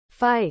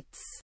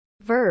Fights.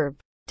 Verb.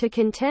 To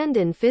contend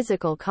in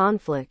physical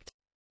conflict,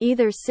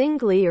 either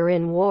singly or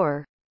in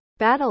war,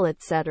 battle,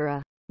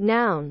 etc.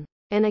 Noun.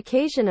 An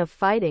occasion of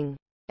fighting.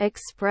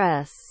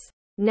 Express.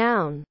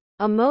 Noun.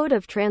 A mode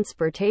of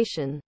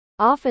transportation,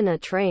 often a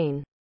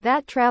train,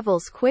 that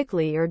travels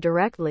quickly or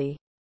directly.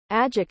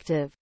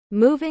 Adjective.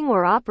 Moving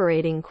or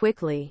operating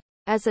quickly,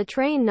 as a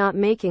train not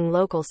making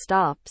local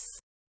stops.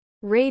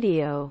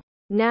 Radio.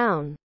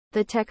 Noun.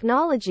 The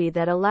technology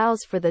that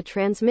allows for the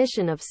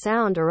transmission of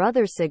sound or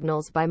other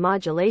signals by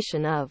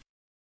modulation of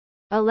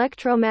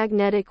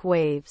electromagnetic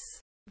waves.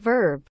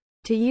 Verb.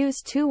 To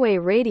use two-way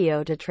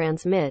radio to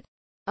transmit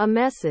a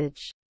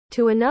message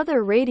to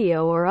another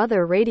radio or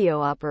other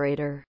radio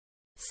operator.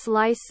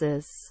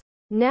 Slices.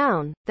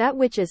 Noun. That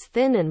which is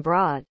thin and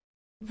broad.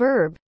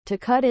 Verb. To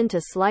cut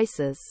into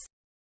slices.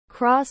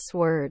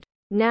 Crossword.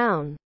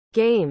 Noun.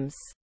 Games.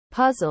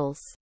 Puzzles.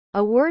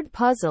 A word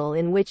puzzle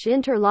in which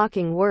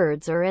interlocking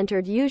words are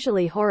entered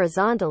usually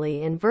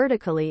horizontally and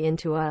vertically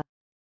into a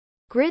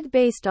grid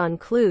based on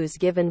clues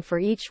given for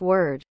each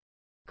word.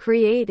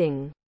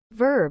 Creating.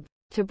 Verb.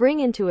 To bring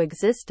into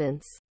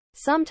existence,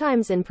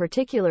 sometimes in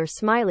particular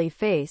smiley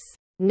face.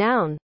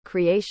 Noun.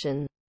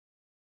 Creation.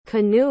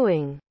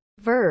 Canoeing.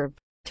 Verb.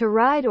 To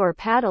ride or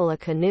paddle a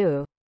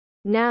canoe.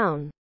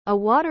 Noun. A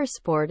water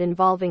sport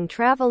involving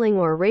traveling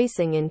or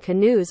racing in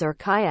canoes or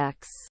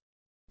kayaks.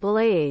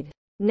 Blade.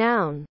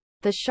 Noun.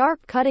 The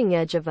sharp cutting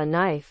edge of a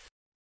knife,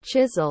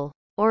 chisel,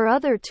 or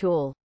other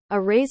tool. A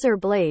razor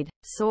blade,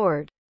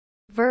 sword.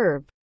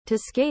 Verb. To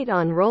skate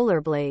on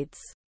rollerblades.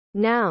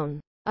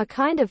 Noun. A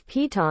kind of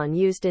piton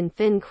used in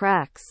thin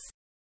cracks.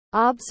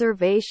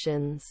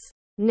 Observations.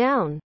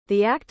 Noun.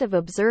 The act of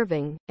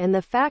observing, and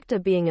the fact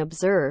of being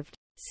observed.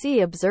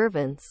 See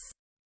observance.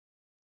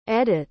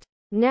 Edit.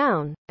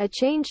 Noun. A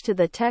change to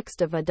the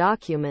text of a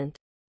document.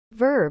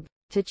 Verb.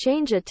 To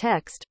change a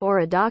text, or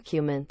a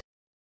document.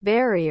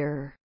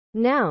 Barrier.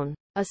 Noun.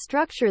 A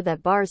structure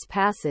that bars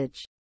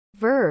passage.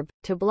 Verb.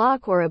 To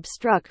block or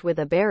obstruct with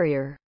a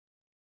barrier.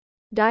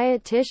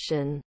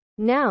 Dietitian.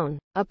 Noun.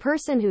 A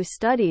person who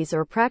studies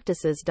or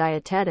practices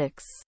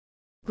dietetics.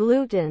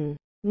 Gluten.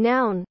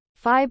 Noun.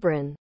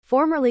 Fibrin,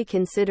 formerly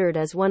considered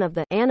as one of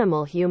the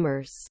animal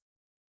humors.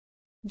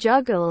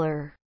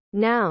 Juggler.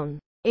 Noun.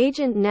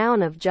 Agent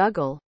noun of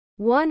juggle.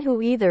 One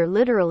who either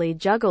literally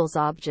juggles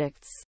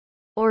objects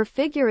or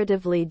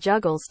figuratively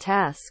juggles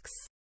tasks.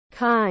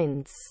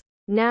 Kinds.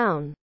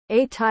 Noun.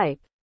 A type,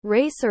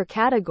 race or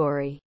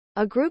category.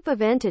 A group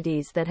of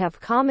entities that have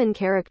common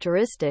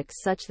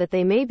characteristics such that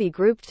they may be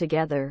grouped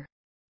together.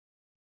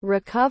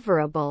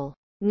 Recoverable.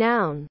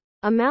 Noun.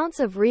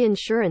 Amounts of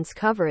reinsurance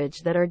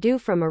coverage that are due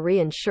from a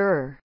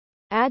reinsurer.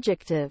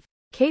 Adjective.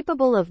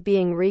 Capable of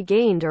being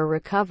regained or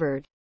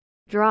recovered.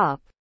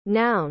 Drop.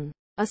 Noun.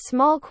 A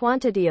small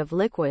quantity of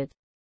liquid,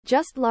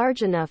 just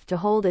large enough to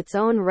hold its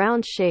own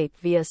round shape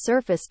via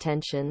surface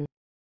tension.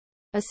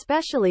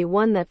 Especially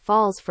one that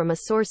falls from a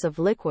source of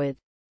liquid.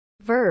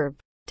 Verb.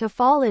 To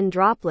fall in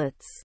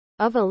droplets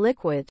of a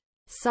liquid.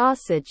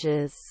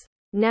 Sausages.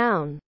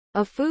 Noun.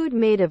 A food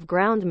made of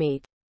ground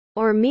meat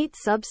or meat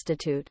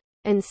substitute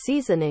and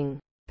seasoning,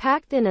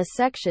 packed in a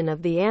section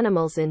of the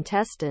animal's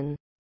intestine,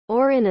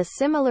 or in a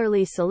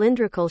similarly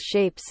cylindrical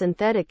shaped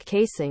synthetic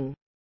casing.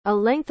 A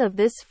length of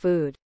this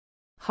food.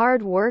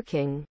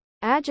 Hard-working.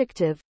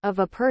 Adjective. Of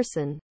a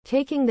person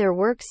taking their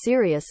work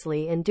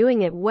seriously and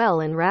doing it well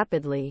and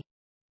rapidly.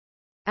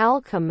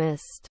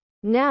 Alchemist.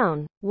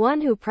 Noun.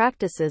 One who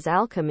practices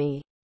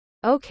alchemy.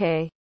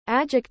 Okay.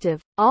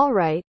 Adjective. All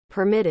right,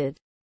 permitted.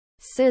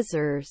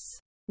 Scissors.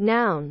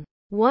 Noun.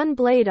 One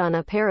blade on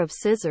a pair of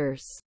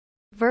scissors.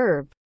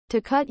 Verb. To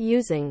cut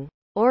using,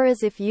 or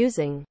as if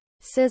using,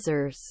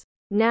 scissors.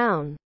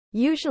 Noun.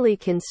 Usually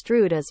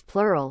construed as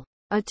plural.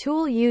 A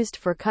tool used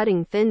for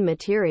cutting thin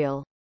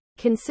material,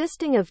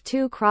 consisting of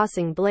two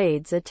crossing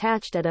blades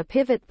attached at a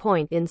pivot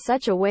point in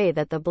such a way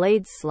that the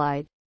blades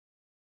slide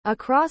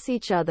across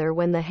each other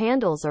when the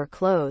handles are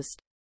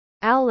closed.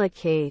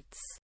 Allocates.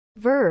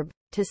 Verb.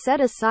 To set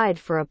aside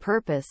for a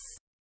purpose.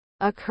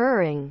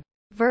 Occurring.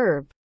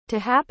 Verb. To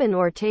happen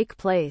or take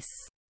place.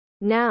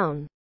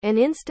 Noun. An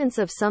instance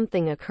of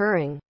something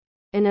occurring.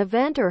 An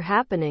event or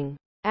happening.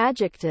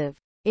 Adjective.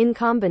 In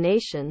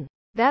combination.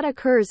 That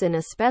occurs in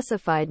a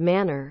specified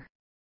manner.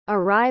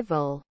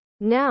 Arrival.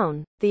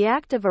 Noun. The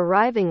act of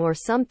arriving or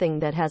something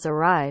that has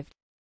arrived.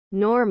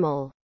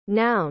 Normal.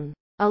 Noun.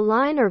 A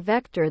line or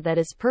vector that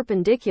is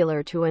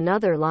perpendicular to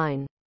another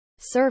line.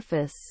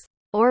 Surface.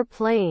 Or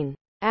plane.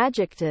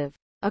 Adjective.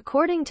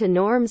 According to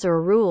norms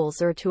or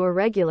rules or to a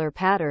regular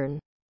pattern.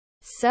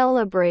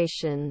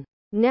 Celebration.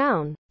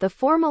 Noun. The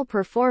formal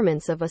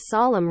performance of a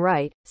solemn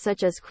rite,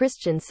 such as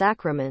Christian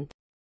sacrament.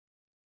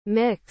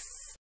 Mix.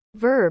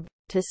 Verb.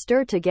 To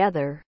stir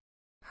together.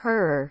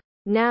 Her.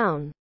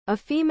 Noun. A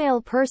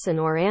female person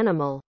or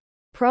animal.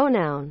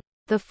 Pronoun.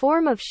 The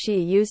form of she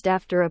used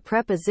after a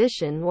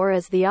preposition or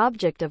as the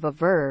object of a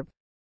verb.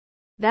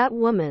 That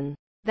woman.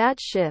 That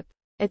ship,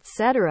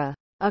 etc.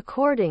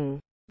 According.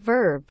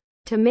 Verb.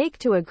 To make,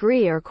 to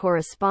agree or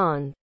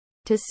correspond.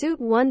 to suit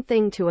one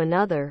thing to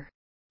another,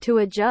 to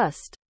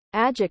adjust.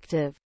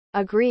 Adjective,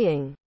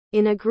 agreeing,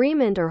 in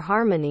agreement or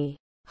harmony,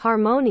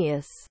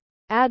 harmonious.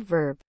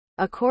 Adverb,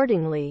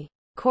 accordingly,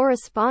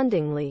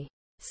 correspondingly.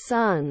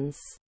 Sons.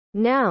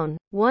 Noun,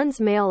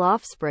 one's male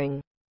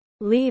offspring.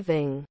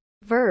 Leaving.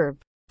 Verb,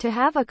 to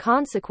have a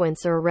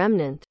consequence or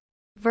remnant.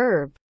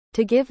 Verb,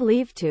 to give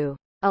leave to,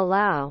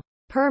 allow,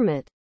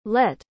 permit,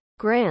 let,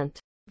 grant.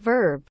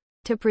 Verb,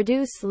 to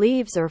produce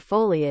leaves or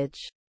foliage.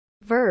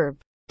 Verb,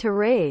 to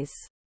raise,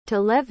 to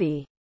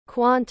levy.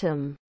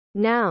 Quantum.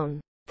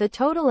 Noun, the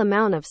total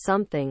amount of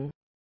something.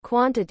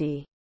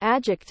 Quantity.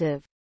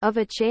 Adjective, of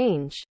a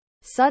change,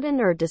 sudden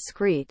or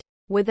discrete,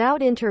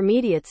 without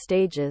intermediate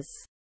stages.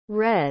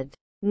 Red.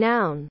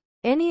 Noun,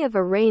 any of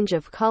a range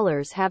of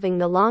colors having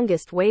the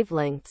longest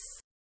wavelengths,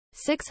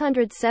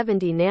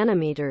 670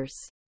 nanometers,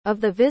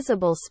 of the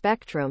visible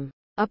spectrum.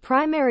 A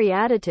primary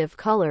additive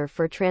color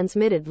for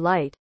transmitted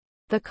light.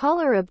 The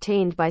color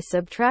obtained by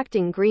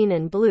subtracting green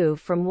and blue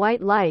from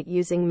white light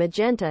using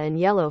magenta and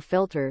yellow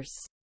filters.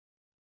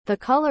 The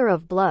color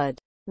of blood,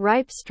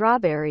 ripe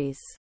strawberries,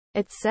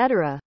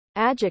 etc.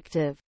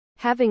 Adjective,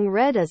 having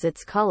red as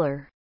its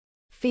color.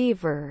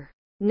 Fever.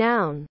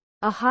 Noun,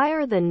 a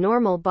higher than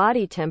normal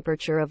body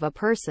temperature of a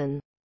person,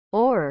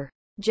 or,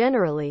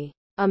 generally,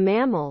 a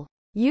mammal,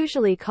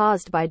 usually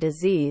caused by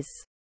disease.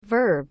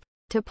 Verb,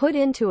 to put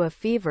into a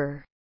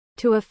fever,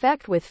 to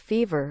affect with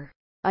fever.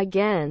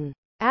 Again.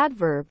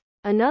 Adverb,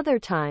 another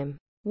time,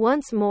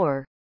 once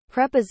more.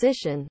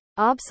 Preposition,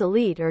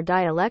 obsolete or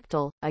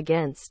dialectal,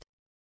 against.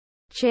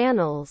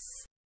 Channels.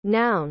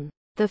 Noun,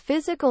 the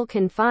physical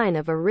confine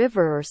of a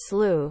river or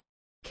slough,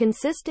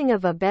 consisting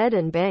of a bed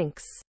and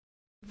banks.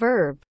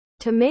 Verb,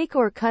 to make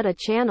or cut a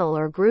channel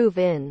or groove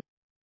in.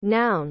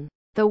 Noun,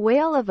 the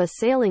whale of a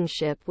sailing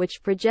ship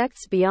which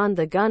projects beyond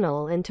the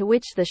gunwale and to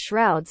which the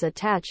shrouds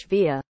attach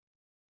via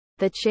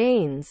the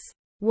chains.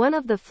 One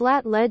of the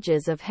flat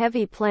ledges of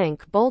heavy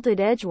plank bolted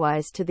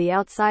edgewise to the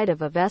outside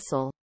of a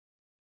vessel,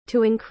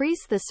 to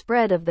increase the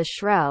spread of the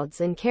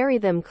shrouds and carry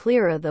them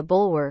clear of the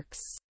bulwarks.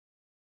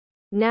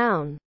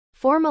 Noun,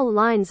 formal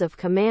lines of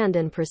command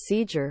and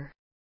procedure.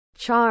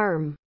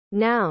 Charm.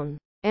 Noun,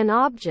 an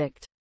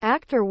object,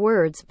 act or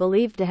words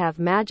believed to have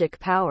magic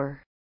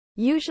power.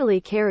 Usually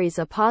carries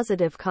a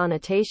positive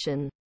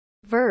connotation.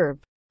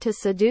 Verb, to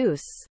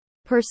seduce,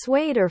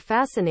 persuade or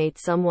fascinate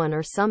someone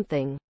or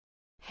something.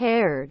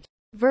 Haired.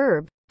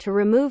 Verb, to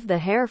remove the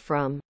hair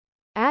from.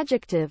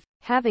 Adjective,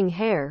 having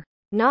hair,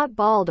 not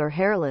bald or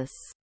hairless.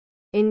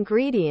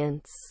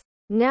 Ingredients.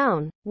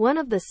 Noun, one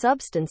of the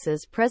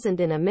substances present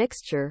in a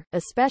mixture,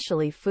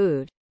 especially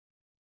food.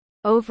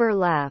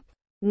 Overlap.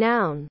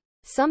 Noun,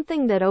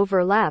 something that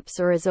overlaps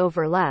or is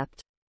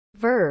overlapped.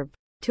 Verb,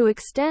 to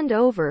extend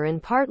over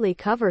and partly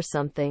cover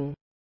something.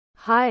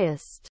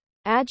 Highest.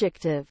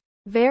 Adjective,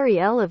 very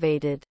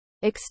elevated,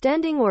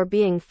 extending or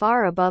being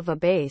far above a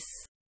base.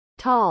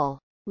 Tall.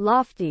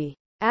 Lofty.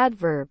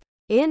 Adverb,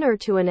 in or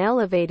to an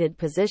elevated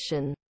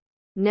position.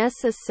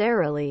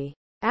 Necessarily.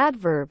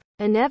 Adverb,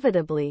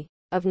 inevitably,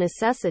 of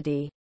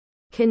necessity.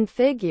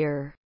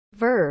 Configure.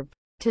 Verb,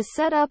 to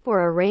set up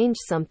or arrange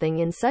something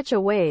in such a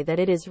way that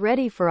it is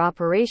ready for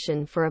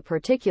operation for a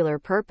particular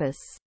purpose,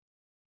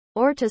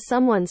 or to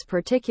someone's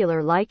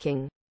particular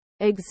liking.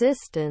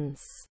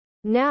 Existence.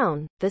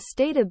 Noun, the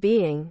state of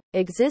being,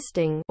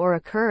 existing, or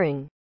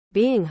occurring.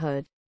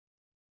 Beinghood.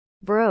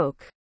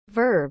 Broke.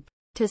 Verb,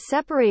 to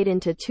separate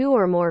into two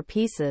or more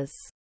pieces.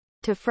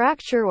 To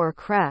fracture or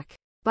crack,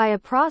 by a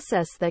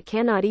process that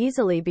cannot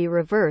easily be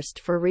reversed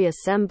for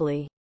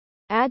reassembly.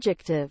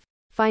 Adjective,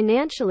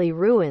 financially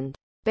ruined,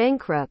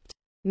 bankrupt.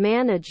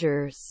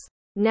 Managers.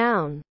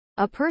 Noun,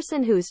 a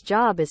person whose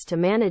job is to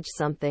manage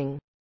something,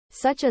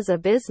 such as a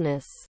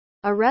business,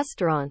 a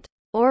restaurant,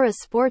 or a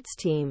sports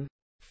team.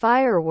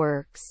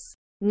 Fireworks.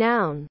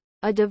 Noun,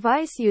 a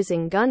device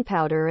using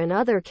gunpowder and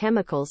other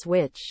chemicals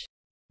which,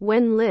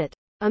 when lit,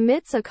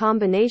 emits a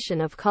combination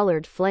of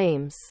colored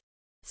flames,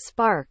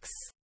 sparks,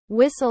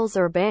 whistles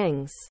or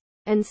bangs,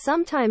 and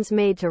sometimes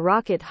made to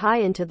rocket high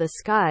into the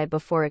sky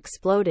before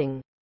exploding.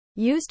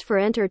 Used for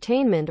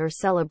entertainment or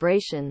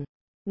celebration.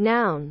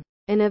 Noun,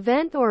 an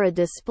event or a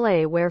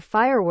display where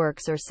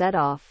fireworks are set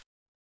off.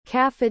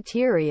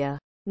 Cafeteria.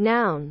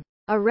 Noun,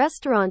 a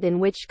restaurant in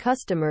which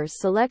customers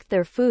select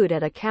their food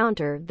at a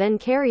counter then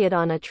carry it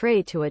on a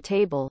tray to a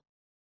table.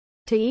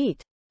 To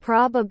eat.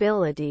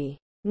 Probability.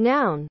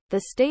 Noun,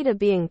 the state of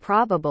being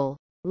probable,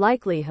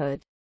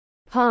 likelihood.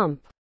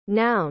 Pump.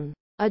 Noun,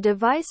 a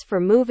device for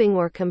moving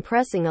or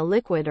compressing a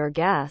liquid or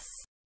gas.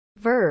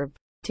 Verb,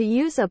 to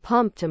use a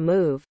pump to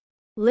move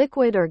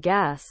liquid or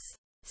gas.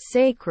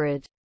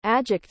 Sacred.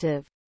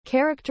 Adjective,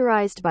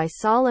 characterized by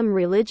solemn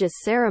religious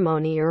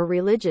ceremony or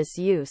religious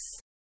use,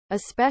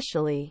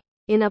 especially,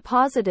 in a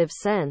positive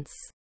sense.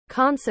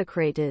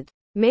 Consecrated.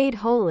 Made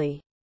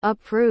holy.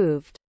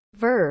 Approved.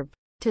 Verb,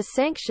 to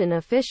sanction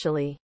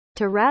officially,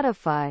 to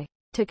ratify,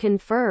 to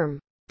confirm,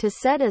 to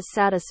set as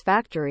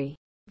satisfactory.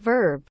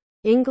 Verb,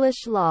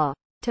 English law,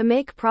 to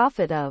make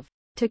profit of,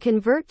 to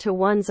convert to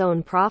one's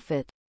own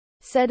profit.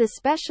 said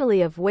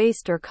especially of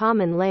waste or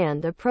common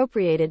land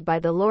appropriated by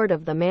the lord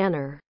of the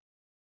manor.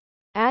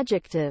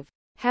 Adjective,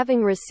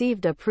 having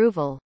received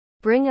approval.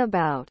 Bring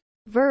about.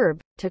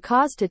 Verb, to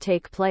cause to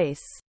take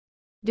place.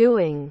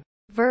 Doing.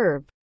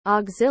 Verb,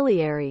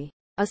 auxiliary.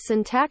 A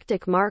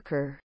syntactic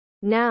marker.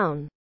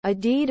 Noun, a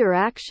deed or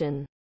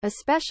action,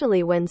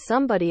 especially when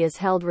somebody is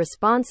held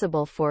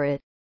responsible for it.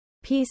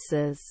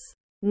 Pieces.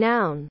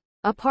 Noun,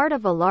 a part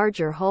of a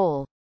larger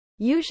whole,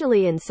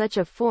 usually in such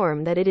a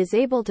form that it is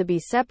able to be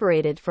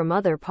separated from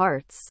other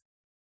parts.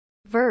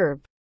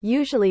 Verb,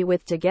 usually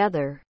with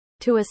together.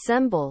 To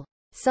assemble.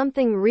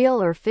 Something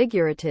real or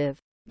figurative.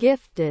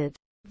 Gifted.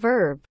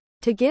 Verb,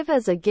 to give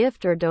as a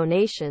gift or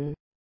donation.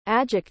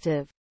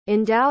 Adjective,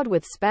 endowed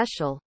with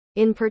special,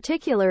 in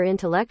particular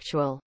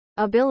intellectual,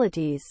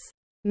 abilities.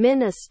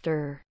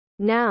 Minister.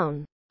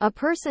 Noun, a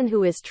person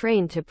who is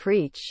trained to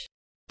preach,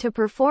 to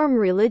perform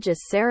religious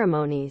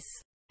ceremonies,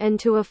 and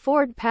to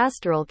afford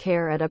pastoral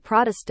care at a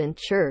Protestant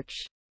church.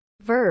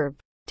 Verb,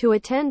 to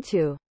attend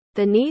to,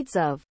 the needs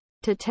of,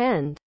 to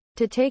tend,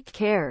 to take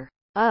care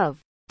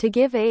of, to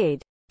give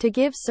aid, to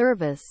give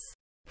service.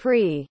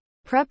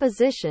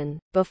 Preposition,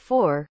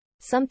 before,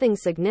 something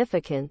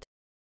significant.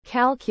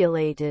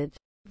 Calculated.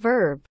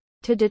 Verb,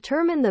 to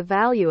determine the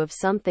value of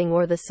something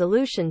or the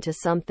solution to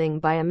something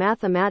by a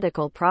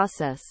mathematical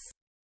process.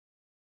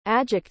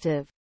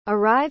 Adjective,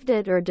 arrived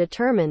at or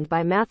determined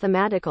by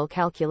mathematical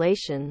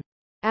calculation.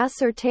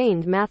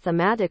 Ascertained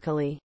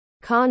mathematically.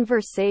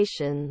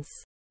 Conversations.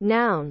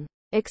 Noun,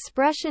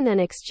 expression and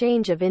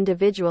exchange of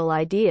individual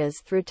ideas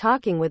through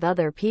talking with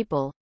other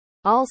people.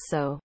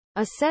 Also,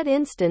 a set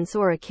instance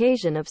or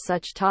occasion of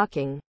such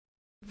talking.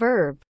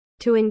 Verb,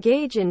 to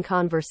engage in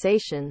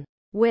conversation.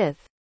 With.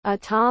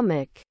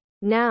 Atomic.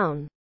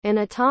 Noun, an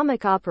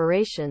atomic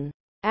operation.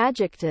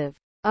 Adjective,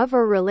 of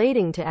or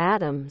relating to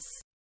atoms.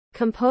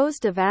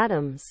 Composed of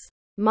atoms.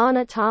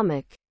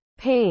 Monatomic.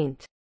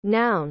 Paint.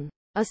 Noun,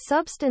 a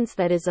substance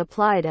that is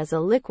applied as a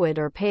liquid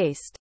or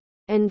paste,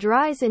 and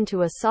dries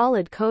into a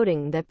solid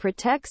coating that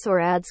protects or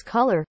adds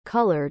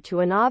color to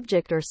an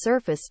object or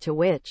surface to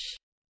which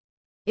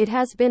it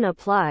has been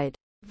applied.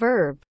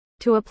 Verb,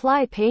 to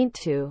apply paint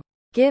to.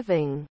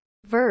 Giving.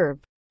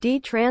 Verb,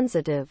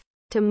 detransitive,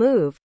 to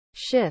move,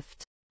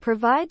 shift.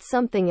 Provide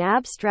something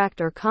abstract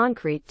or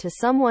concrete to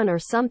someone or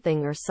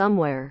something or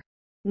somewhere.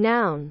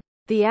 Noun,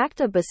 the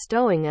act of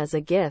bestowing as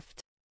a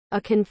gift.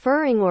 A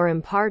conferring or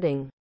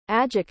imparting.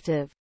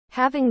 Adjective,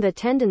 having the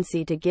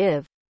tendency to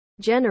give.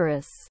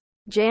 Generous.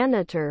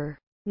 Janitor.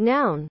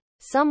 Noun,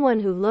 someone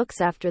who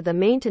looks after the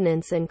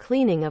maintenance and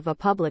cleaning of a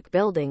public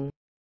building.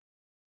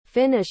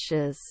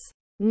 Finishes.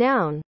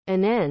 Noun,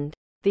 an end,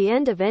 the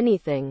end of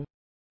anything.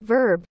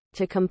 Verb,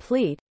 to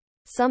complete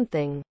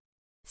something.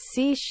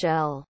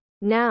 Seashell.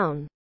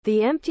 Noun,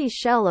 the empty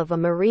shell of a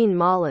marine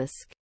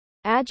mollusk.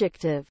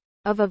 Adjective,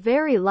 of a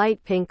very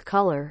light pink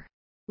color,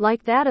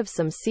 like that of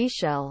some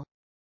seashell.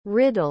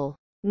 Riddle.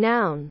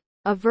 Noun,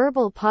 a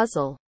verbal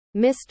puzzle,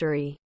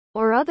 mystery,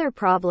 or other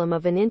problem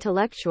of an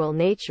intellectual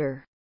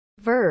nature.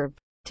 Verb,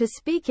 to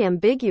speak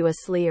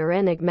ambiguously or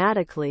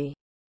enigmatically.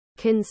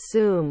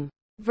 Consume.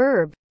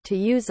 Verb, to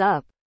use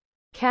up.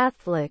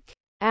 Catholic.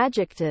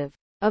 Adjective,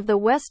 of the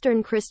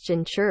Western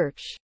Christian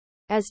Church,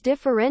 as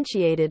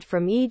differentiated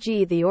from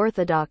e.g. the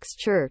Orthodox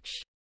Church.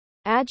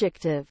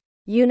 Adjective,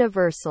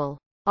 universal,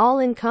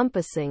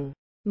 all-encompassing.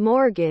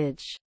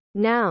 Mortgage.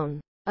 Noun,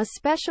 a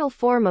special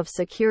form of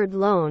secured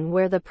loan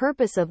where the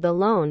purpose of the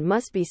loan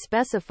must be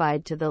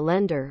specified to the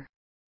lender.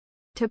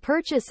 To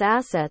purchase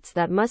assets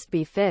that must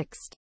be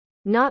fixed,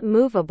 not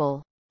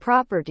movable,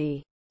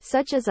 property,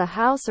 such as a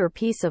house or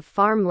piece of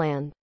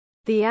farmland.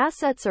 The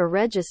assets are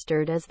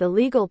registered as the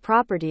legal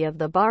property of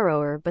the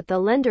borrower, but the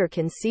lender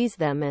can seize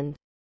them and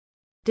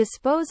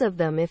dispose of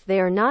them if they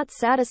are not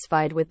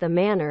satisfied with the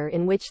manner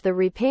in which the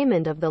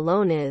repayment of the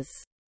loan is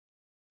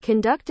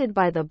conducted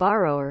by the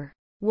borrower.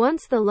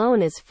 Once the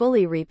loan is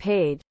fully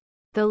repaid,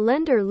 the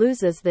lender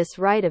loses this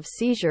right of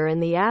seizure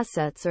and the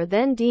assets are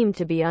then deemed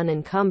to be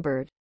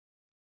unencumbered.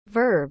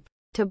 Verb,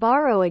 to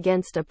borrow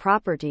against a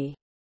property.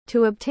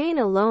 To obtain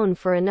a loan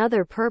for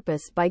another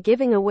purpose by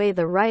giving away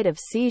the right of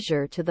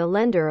seizure to the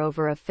lender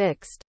over a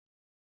fixed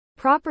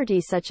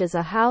property such as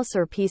a house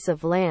or piece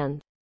of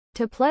land.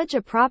 To pledge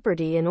a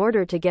property in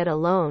order to get a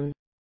loan.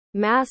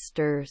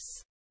 Masters.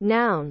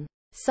 Noun,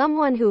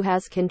 someone who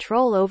has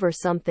control over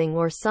something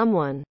or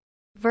someone.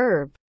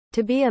 Verb,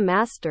 to be a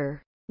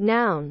master.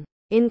 Noun,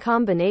 in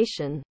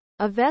combination,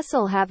 a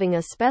vessel having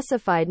a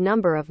specified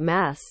number of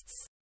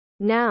masts.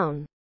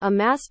 Noun, a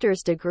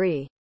master's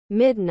degree.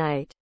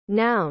 Midnight.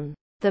 Noun,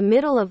 the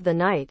middle of the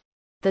night,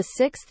 the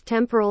sixth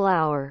temporal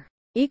hour,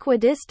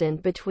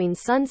 equidistant between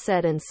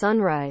sunset and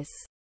sunrise.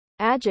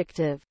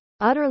 Adjective,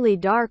 utterly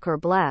dark or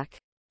black.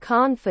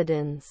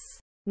 Confidence.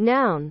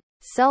 Noun,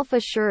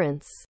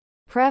 self-assurance.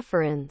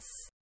 Preference.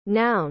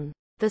 Noun,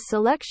 the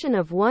selection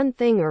of one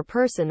thing or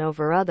person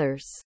over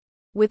others,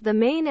 with the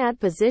main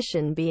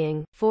adposition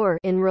being for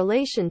in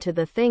relation to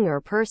the thing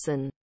or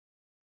person,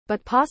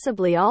 but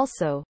possibly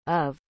also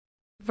of.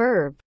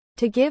 Verb,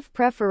 to give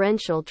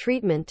preferential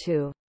treatment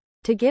to.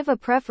 to give a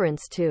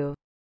preference to.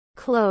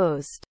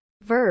 Closed.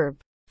 Verb.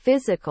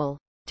 Physical.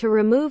 To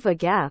remove a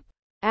gap.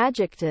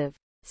 Adjective.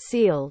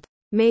 Sealed.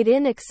 Made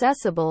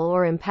inaccessible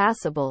or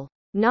impassable.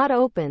 Not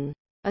open.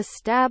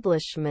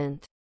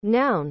 Establishment.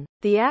 Noun.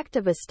 The act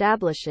of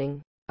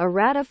establishing. A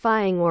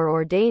ratifying or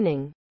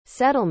ordaining.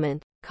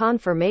 Settlement.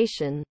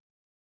 Confirmation.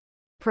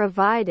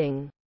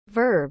 Providing.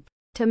 Verb.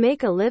 To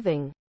make a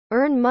living.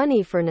 Earn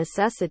money for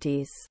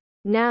necessities.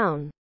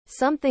 Noun.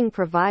 Something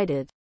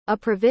provided. A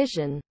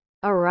provision.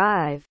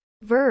 Arrive.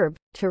 Verb.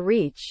 To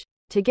reach.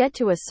 To get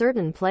to a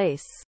certain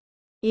place.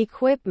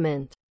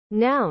 Equipment.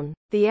 Noun.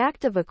 The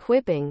act of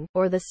equipping,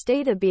 or the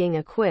state of being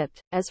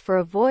equipped, as for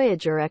a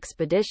voyage or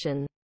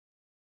expedition.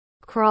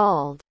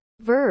 Crawled.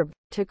 Verb.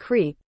 To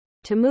creep.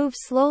 To move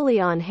slowly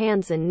on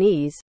hands and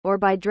knees, or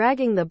by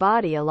dragging the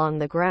body along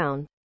the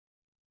ground.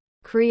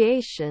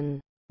 Creation.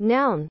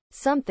 Noun.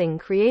 Something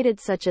created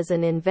such as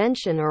an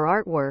invention or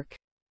artwork.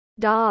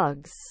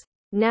 Dogs.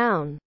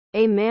 Noun.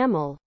 A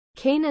mammal.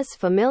 Canis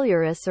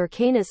familiaris or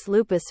Canis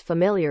lupus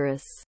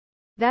familiaris.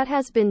 That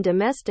has been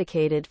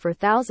domesticated for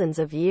thousands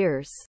of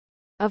years.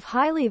 Of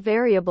highly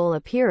variable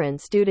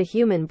appearance due to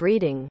human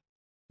breeding.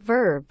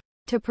 Verb.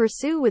 To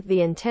pursue with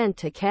the intent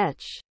to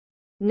catch.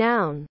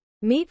 Noun.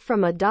 Meat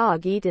from a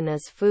dog eaten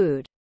as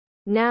food.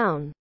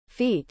 Noun.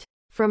 Feet.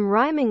 From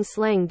rhyming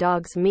slang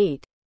dog's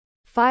meat.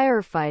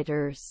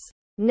 Firefighters.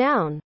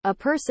 Noun. A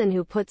person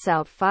who puts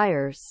out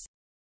fires.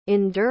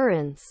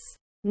 Endurance.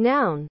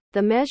 Noun.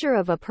 The measure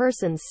of a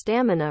person's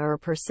stamina or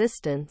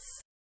persistence.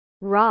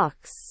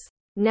 Rocks.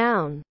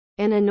 Noun.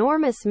 An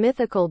enormous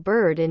mythical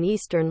bird in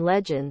Eastern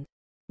legend.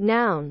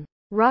 Noun.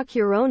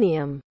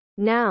 Rockuronium.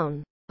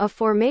 Noun. A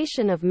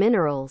formation of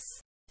minerals.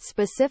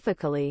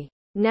 Specifically.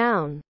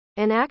 Noun.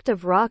 An act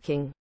of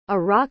rocking. A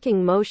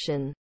rocking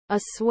motion. A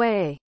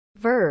sway.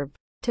 Verb.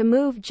 To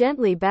move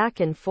gently back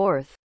and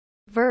forth.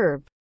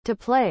 Verb. To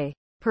play,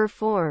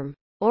 perform,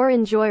 or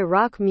enjoy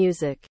rock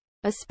music,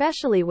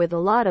 especially with a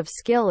lot of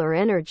skill or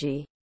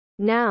energy.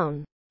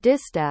 Noun.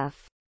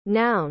 Distaff.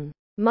 Noun.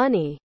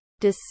 Money.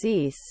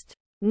 Deceased.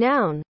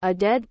 Noun. A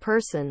dead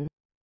person.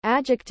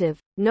 Adjective.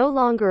 No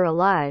longer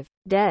alive,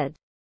 dead.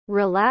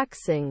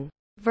 Relaxing.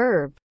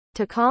 Verb.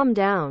 To calm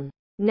down.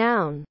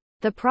 Noun.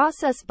 The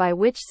process by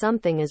which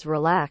something is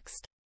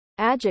relaxed.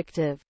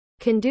 Adjective.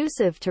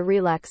 Conducive to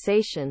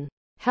relaxation.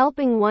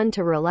 Helping one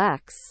to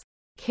relax.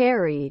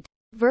 Carried.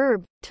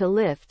 Verb. To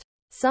lift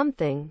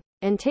something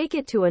and take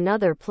it to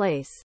another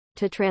place.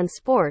 To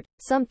transport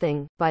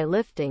something by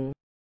lifting.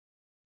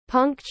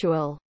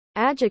 Punctual.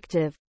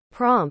 Adjective.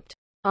 Prompt.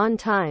 On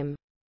time.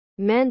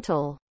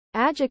 Mental.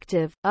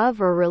 Adjective.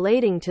 Of or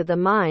relating to the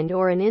mind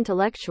or an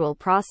intellectual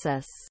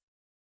process.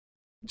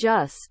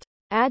 Just.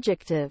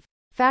 Adjective.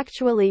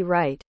 Factually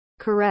right.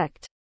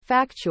 Correct.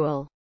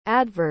 Factual.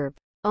 Adverb.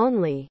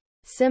 Only.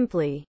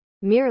 Simply.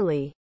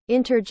 Merely.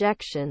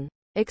 Interjection.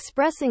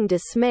 Expressing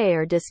dismay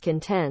or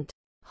discontent.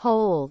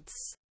 Holds.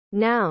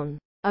 Noun.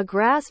 A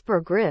grasp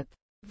or grip.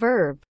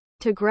 Verb.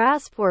 To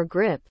grasp or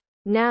grip.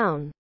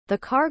 Noun. The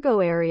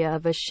cargo area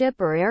of a ship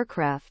or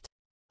aircraft.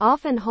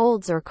 Often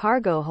holds or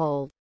cargo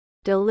hold.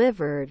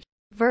 Delivered.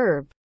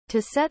 Verb.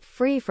 To set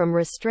free from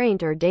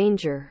restraint or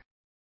danger.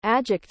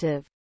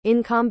 Adjective.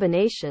 In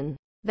combination.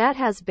 That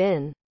has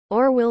been,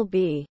 or will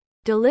be,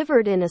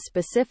 delivered in a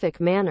specific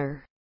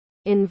manner.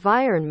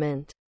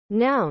 Environment.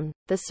 Noun.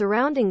 The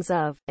surroundings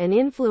of, and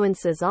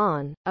influences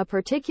on, a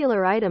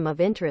particular item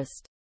of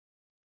interest.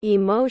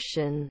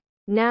 Emotion.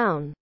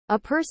 Noun. A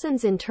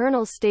person's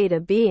internal state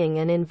of being,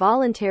 an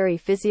involuntary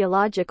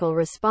physiological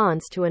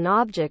response to an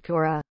object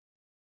or a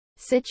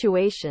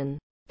situation,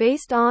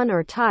 based on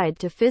or tied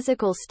to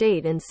physical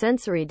state and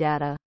sensory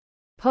data.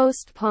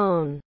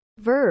 Postpone.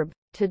 Verb.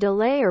 To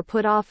delay or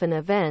put off an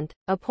event,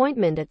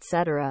 appointment,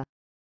 etc.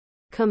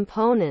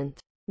 Component.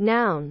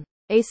 Noun.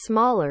 A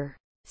smaller,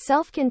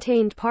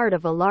 self-contained part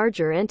of a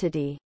larger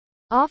entity.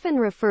 Often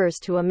refers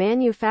to a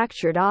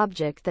manufactured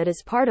object that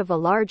is part of a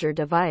larger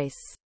device.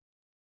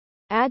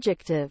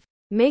 Adjective.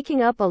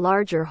 Making up a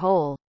larger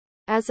whole.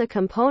 As a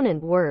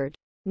component word.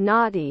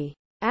 Naughty.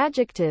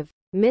 Adjective.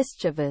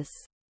 Mischievous.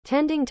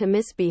 Tending to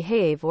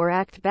misbehave or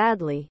act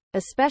badly,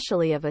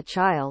 especially of a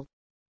child.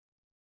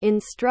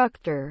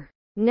 Instructor.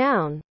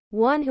 Noun.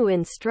 One who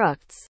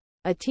instructs.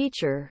 A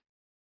teacher.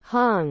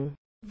 Hung.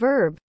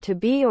 Verb. To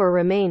be or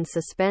remain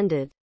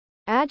suspended.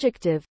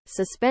 Adjective.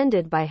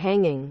 Suspended by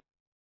hanging.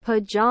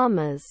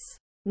 Pajamas.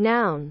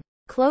 Noun.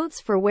 Clothes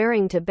for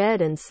wearing to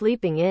bed and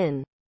sleeping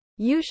in.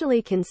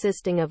 Usually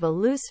consisting of a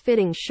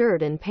loose-fitting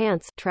shirt and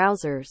pants,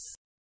 trousers.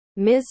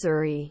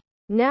 Misery.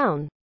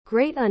 Noun.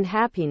 Great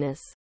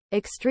unhappiness.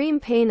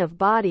 Extreme pain of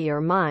body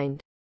or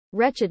mind.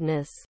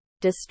 Wretchedness.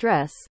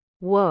 Distress.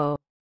 Woe.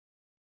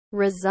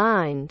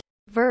 Resigned.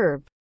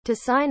 Verb. To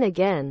sign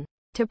again.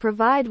 To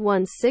provide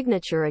one's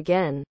signature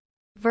again.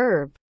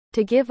 Verb.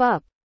 To give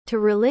up. To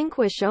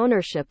relinquish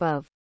ownership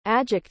of.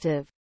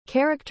 Adjective.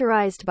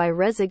 Characterized by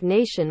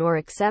resignation or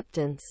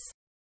acceptance.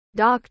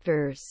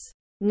 Doctors.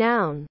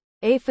 Noun.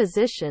 A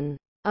physician.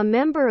 A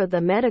member of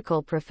the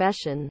medical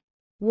profession.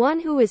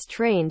 One who is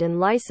trained and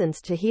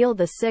licensed to heal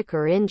the sick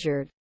or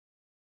injured.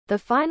 The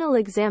final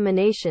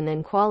examination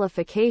and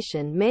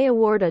qualification may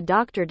award a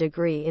doctor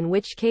degree, in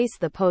which case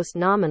the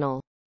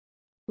post-nominal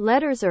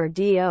letters are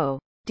DO,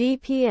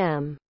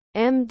 DPM,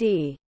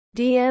 MD,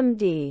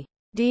 DMD,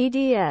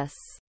 DDS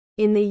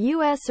in the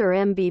US or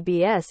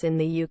MBBS in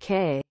the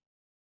UK.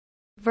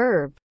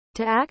 Verb.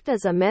 To act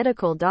as a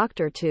medical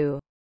doctor. To.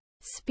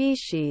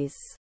 Species.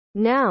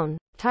 Noun.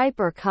 Type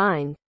or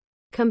kind.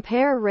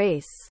 Compare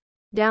race.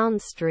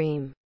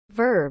 Downstream.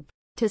 Verb.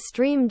 To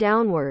stream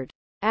downward.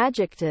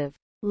 Adjective.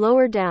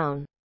 Lower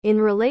down.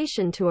 In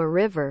relation to a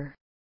river.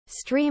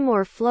 Stream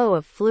or flow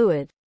of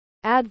fluid.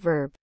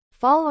 Adverb.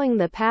 Following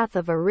the path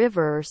of a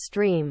river or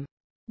stream.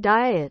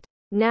 Diet.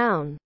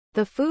 Noun.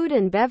 The food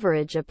and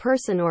beverage a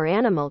person or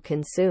animal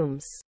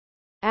consumes.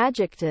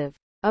 Adjective.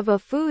 Of a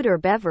food or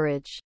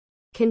beverage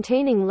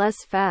containing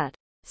less fat,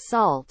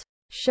 salt,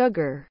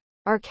 sugar,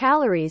 or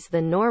calories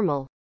than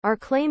normal, are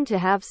claimed to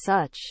have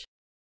such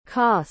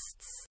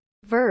costs.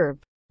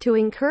 Verb. To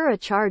incur a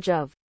charge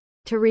of.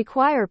 To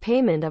require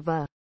payment of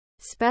a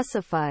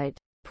specified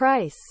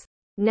price.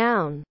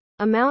 Noun.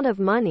 Amount of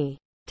money,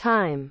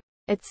 time,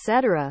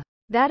 etc.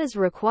 that is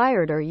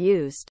required or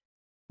used.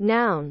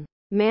 Noun.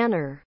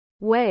 Manner.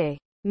 Way.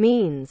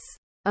 Means.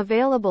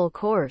 Available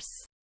course.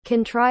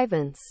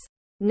 Contrivance.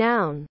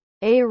 Noun.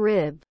 A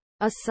rib.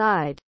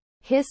 Aside.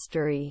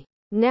 History.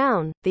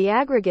 Noun. The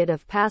aggregate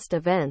of past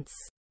events.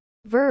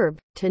 Verb.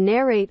 To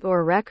narrate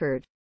or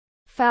record.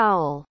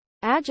 Foul.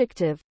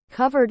 Adjective.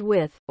 Covered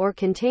with, or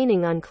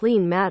containing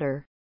unclean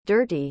matter.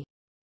 Dirty.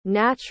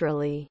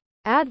 Naturally.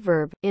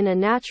 Adverb. In a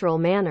natural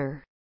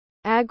manner.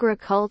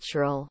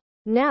 Agricultural.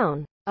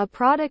 Noun. A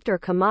product or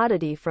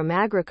commodity from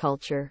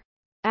agriculture.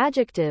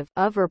 Adjective.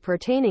 Of or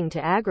pertaining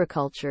to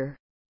agriculture.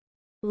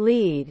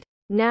 Lead.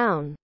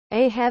 Noun.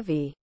 A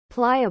heavy,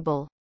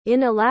 pliable,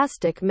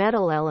 inelastic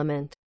metal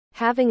element,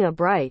 having a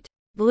bright,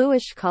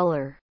 bluish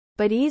color,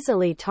 but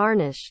easily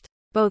tarnished.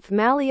 Both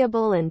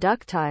malleable and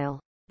ductile,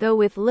 though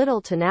with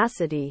little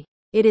tenacity.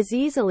 It is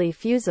easily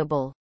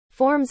fusible,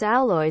 forms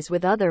alloys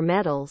with other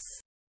metals,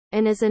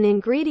 and is an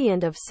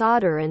ingredient of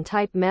solder and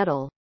type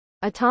metal.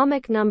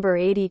 Atomic number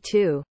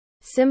 82,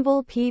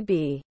 symbol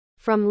Pb,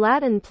 from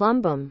Latin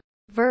plumbum.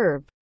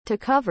 Verb. To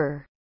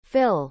cover,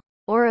 fill,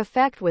 or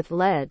affect with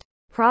lead,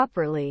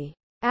 properly.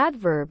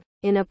 Adverb.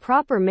 In a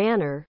proper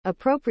manner,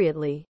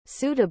 appropriately,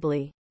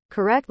 suitably,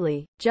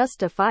 correctly,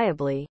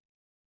 justifiably.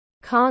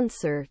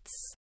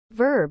 Concerts.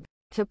 Verb.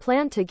 To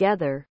plan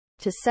together,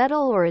 to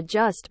settle or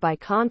adjust by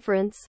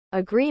conference,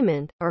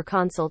 agreement, or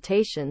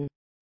consultation.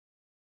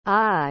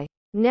 I.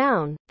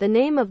 Noun. The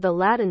name of the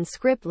Latin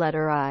script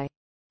letter I.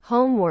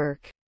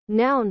 Homework.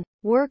 Noun.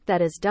 Work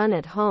that is done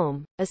at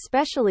home,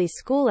 especially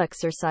school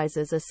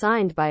exercises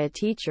assigned by a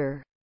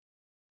teacher.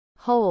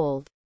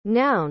 Hold.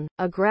 Noun.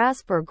 A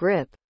grasp or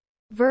grip.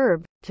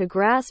 Verb. To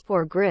grasp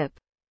or grip.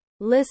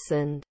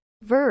 Listened.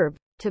 Verb.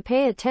 To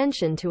pay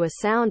attention to a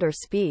sound or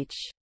speech.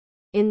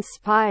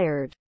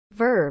 Inspired.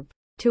 Verb.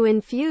 To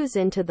infuse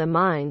into the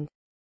mind.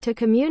 To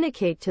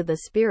communicate to the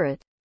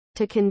spirit.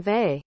 To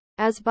convey,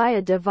 as by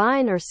a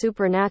divine or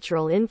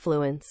supernatural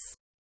influence.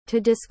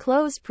 To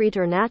disclose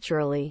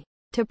preternaturally.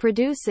 To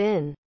produce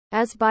in,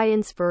 as by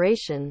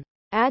inspiration.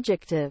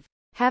 Adjective.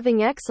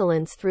 Having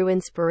excellence through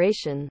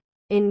inspiration.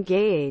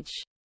 Engage.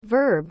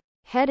 Verb.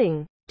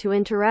 Heading. To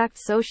interact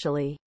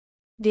socially.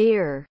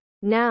 Dear.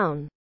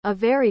 Noun. A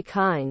very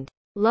kind,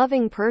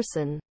 loving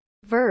person.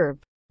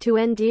 Verb. To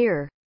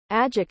endear.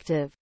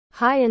 Adjective.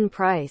 High in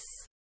price.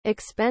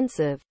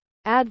 Expensive.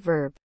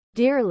 Adverb.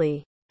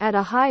 Dearly. At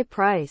a high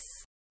price.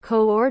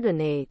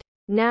 Coordinate.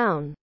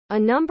 Noun. A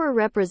number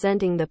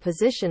representing the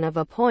position of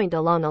a point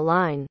along a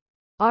line,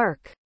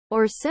 arc,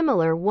 or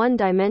similar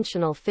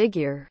one-dimensional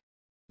figure.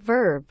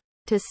 Verb.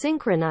 To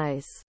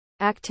synchronize.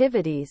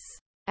 Activities.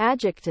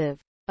 Adjective.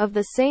 Of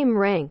the same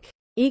rank,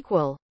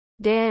 equal.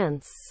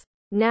 Dance.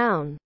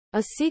 Noun.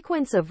 A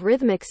sequence of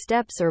rhythmic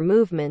steps or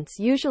movements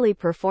usually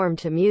performed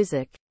to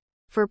music,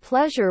 for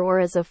pleasure or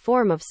as a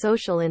form of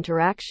social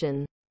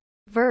interaction.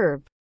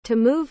 Verb. To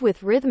move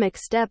with rhythmic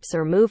steps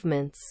or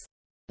movements,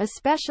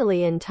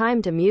 especially in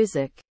time to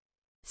music.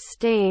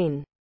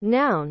 Stain.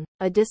 Noun.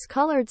 A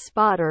discolored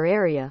spot or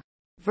area.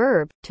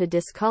 Verb. To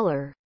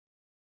discolor.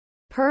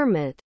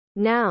 Permit.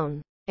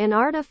 Noun. An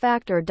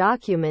artifact or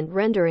document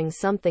rendering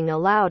something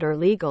allowed or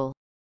legal.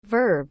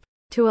 Verb.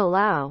 To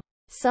allow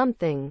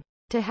something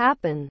to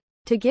happen.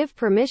 To give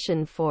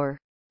permission for.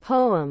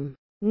 Poem.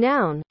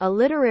 Noun. A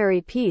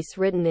literary piece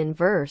written in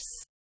verse.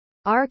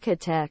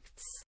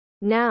 Architects.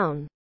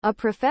 Noun. A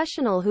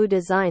professional who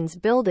designs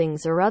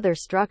buildings or other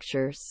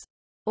structures,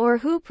 or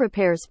who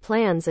prepares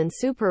plans and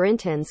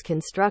superintends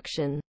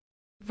construction.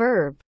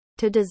 Verb.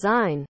 To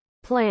design,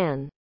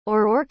 plan,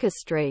 or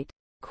orchestrate.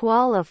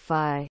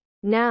 Qualify.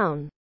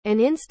 Noun. An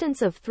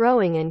instance of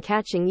throwing and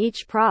catching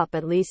each prop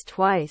at least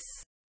twice.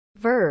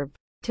 Verb.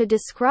 To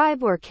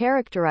describe or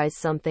characterize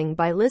something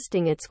by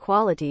listing its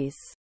qualities.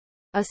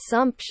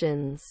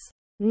 Assumptions.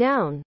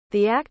 Noun.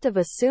 The act of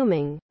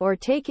assuming, or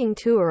taking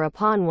to or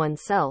upon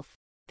oneself,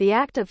 the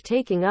act of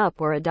taking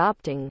up or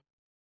adopting.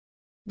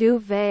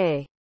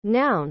 Duvet.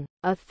 Noun,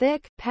 a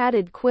thick,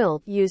 padded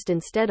quilt used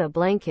instead of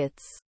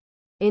blankets.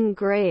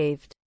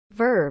 Engraved.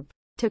 Verb,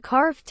 to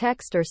carve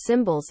text or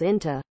symbols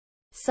into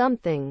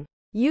something,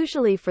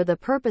 usually for the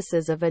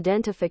purposes of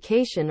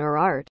identification or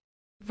art.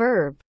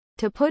 Verb,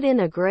 to put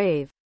in a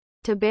grave.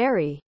 To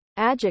bury.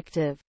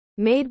 Adjective,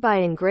 made by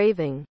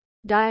engraving.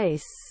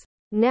 Dice.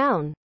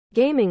 Noun,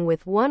 gaming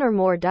with one or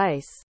more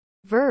dice.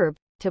 Verb,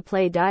 to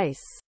play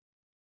dice.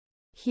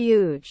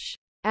 Huge.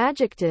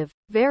 Adjective,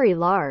 very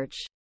large.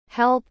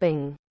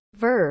 Helping.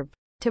 Verb,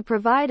 to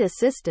provide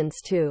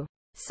assistance to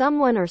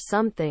someone or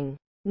something.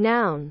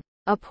 Noun,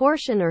 a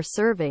portion or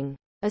serving,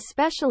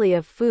 especially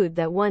of food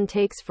that one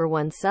takes for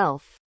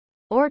oneself,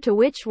 or to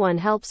which one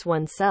helps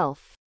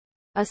oneself.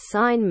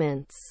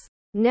 Assignments.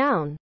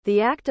 Noun,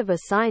 the act of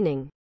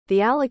assigning,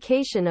 the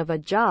allocation of a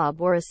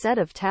job or a set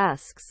of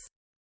tasks.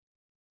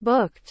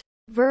 Booked.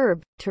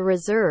 Verb, to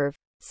reserve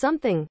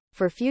something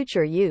for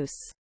future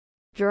use.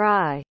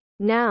 Dry.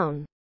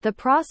 Noun, the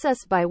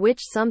process by which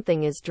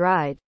something is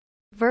dried.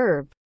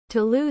 Verb,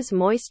 to lose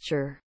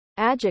moisture.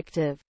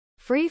 Adjective,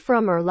 free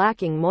from or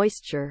lacking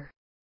moisture.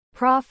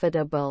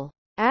 Profitable.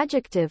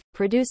 Adjective,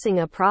 producing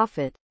a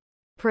profit.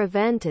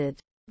 Prevented.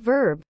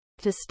 Verb,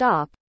 to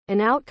stop, an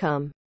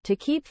outcome, to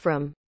keep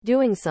from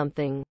doing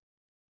something.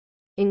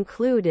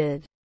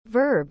 Included.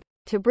 Verb,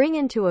 to bring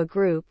into a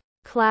group,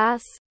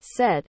 class,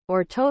 set,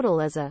 or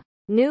total as a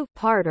new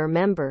part or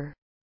member.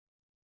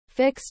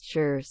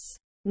 Fixtures.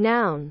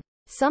 Noun,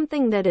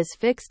 something that is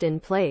fixed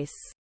in place,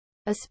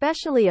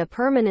 especially a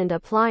permanent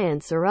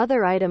appliance or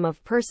other item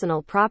of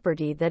personal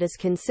property that is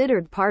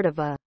considered part of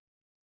a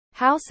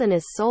house and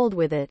is sold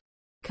with it.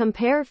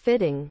 Compare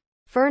fitting.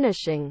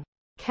 Furnishing.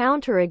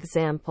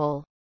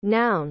 Counterexample.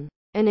 Noun,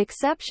 an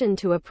exception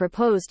to a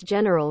proposed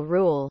general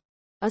rule,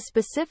 a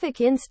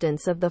specific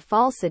instance of the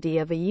falsity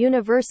of a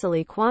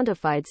universally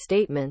quantified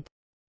statement.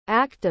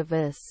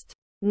 Activist.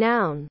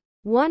 Noun,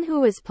 one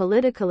who is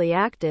politically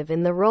active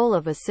in the role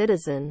of a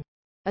citizen,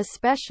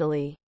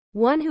 especially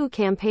one who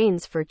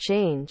campaigns for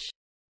change.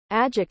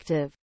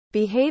 Adjective,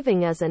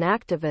 behaving as an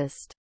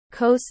activist.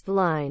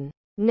 Coastline.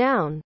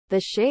 Noun, the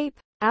shape,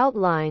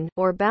 outline,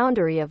 or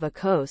boundary of a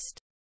coast.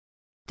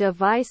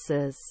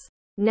 Devices.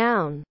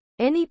 Noun,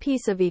 any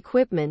piece of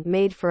equipment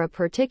made for a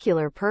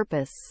particular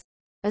purpose,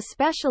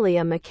 especially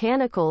a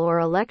mechanical or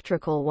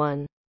electrical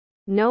one.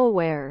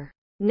 Nowhere.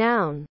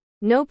 Noun,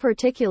 no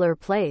particular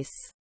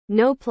place.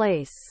 No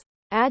place.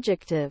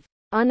 Adjective,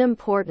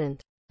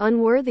 unimportant,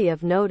 unworthy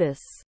of notice.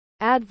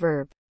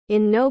 Adverb,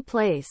 in no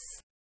place.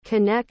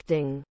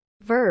 Connecting.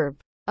 Verb,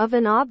 of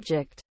an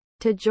object,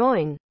 to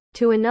join,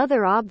 to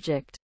another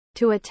object,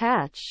 to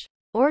attach,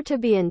 or to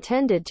be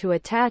intended to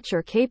attach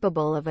or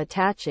capable of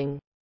attaching,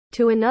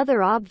 to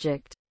another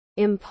object.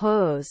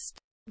 Imposed.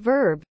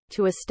 Verb,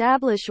 to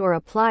establish or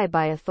apply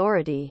by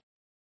authority.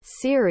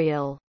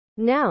 Cereal.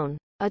 Noun,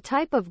 a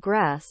type of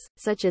grass,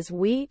 such as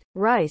wheat,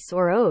 rice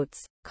or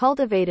oats,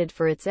 cultivated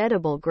for its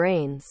edible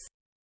grains.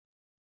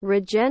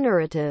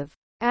 Regenerative.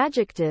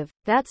 Adjective,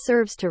 that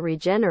serves to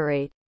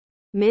regenerate.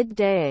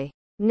 Midday.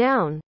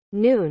 Noun,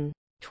 noon,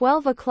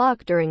 12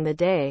 o'clock during the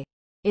day.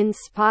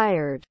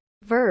 Inspired.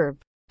 Verb,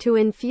 to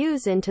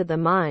infuse into the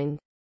mind,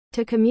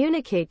 to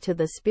communicate to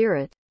the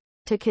spirit,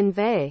 to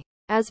convey,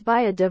 as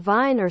by a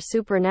divine or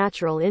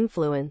supernatural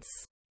influence,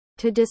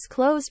 to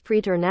disclose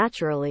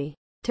preternaturally,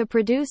 to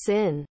produce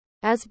in,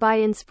 as by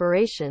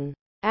inspiration.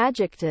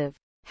 Adjective,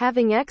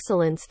 having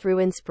excellence through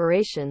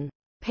inspiration.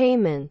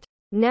 Payment.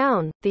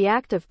 Noun, the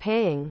act of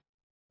paying.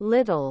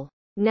 Little.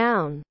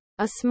 Noun,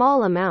 a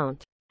small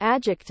amount.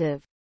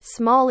 Adjective,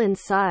 small in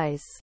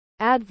size.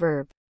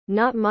 Adverb,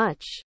 not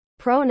much.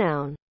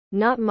 Pronoun,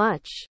 not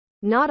much,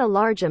 not a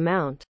large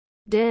amount.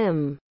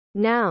 Dim.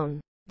 Noun,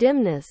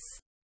 dimness.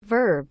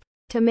 Verb,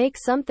 to make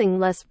something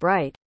less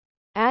bright.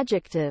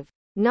 Adjective,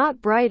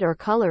 not bright or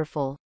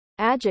colorful.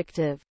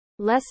 Adjective,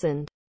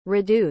 lessened,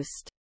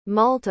 reduced.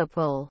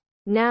 Multiple.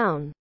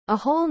 Noun, a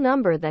whole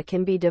number that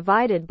can be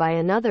divided by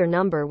another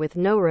number with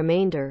no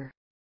remainder.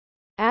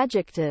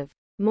 Adjective,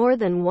 more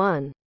than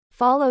one,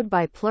 followed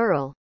by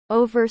plural.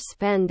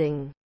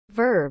 Overspending.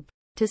 Verb,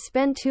 to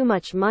spend too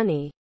much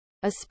money,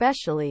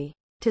 especially,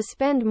 to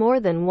spend more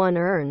than one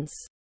earns.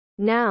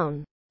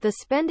 Noun, the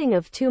spending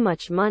of too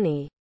much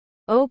money.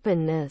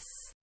 Openness.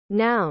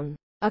 Noun,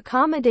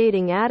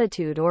 accommodating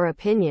attitude or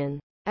opinion,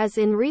 as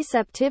in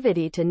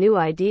receptivity to new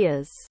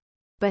ideas,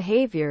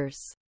 behaviors,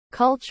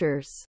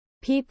 cultures,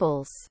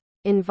 peoples,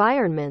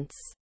 environments,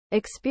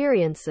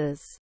 experiences,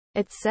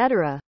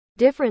 etc.,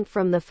 different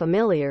from the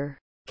familiar,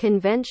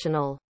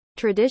 conventional,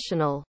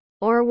 traditional,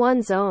 or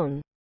one's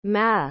own.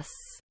 Mass.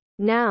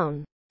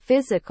 Noun,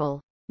 physical,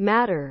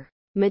 matter,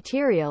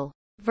 material.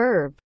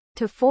 Verb,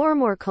 to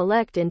form or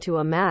collect into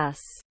a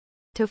mass,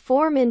 to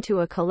form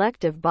into a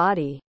collective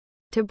body,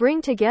 to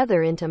bring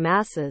together into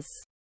masses,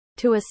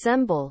 to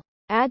assemble.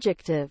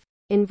 Adjective,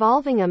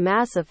 involving a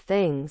mass of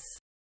things,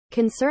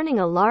 concerning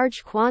a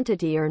large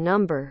quantity or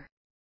number.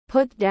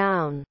 Put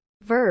down.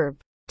 Verb,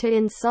 to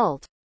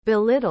insult,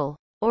 belittle,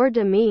 or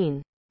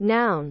demean.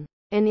 Noun.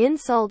 An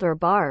insult or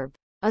barb.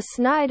 A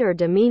snide or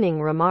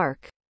demeaning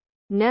remark.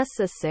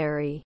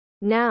 Necessary.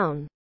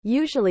 Noun.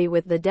 Usually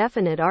with the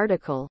definite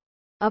article.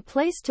 A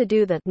place to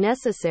do the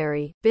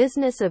necessary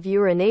business of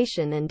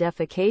urination and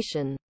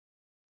defecation.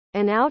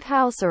 An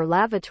outhouse or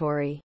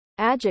lavatory.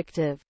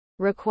 Adjective.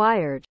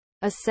 Required.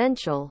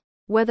 Essential.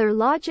 Whether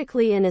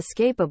logically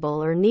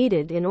inescapable or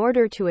needed in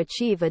order to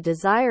achieve a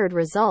desired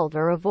result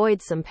or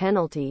avoid some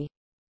penalty.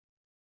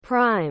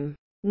 Prime.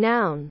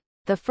 Noun.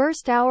 The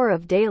first hour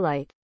of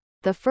daylight.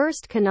 The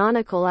first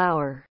canonical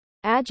hour.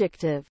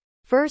 Adjective.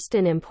 First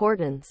in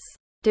importance.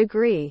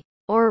 Degree.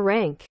 Or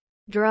rank.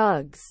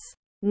 Drugs.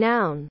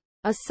 Noun.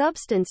 A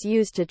substance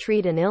used to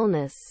treat an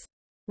illness.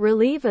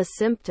 Relieve a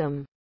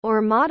symptom.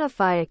 Or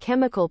modify a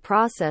chemical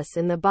process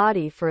in the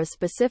body for a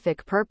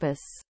specific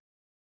purpose.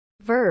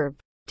 Verb.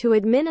 To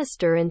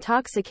administer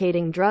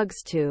intoxicating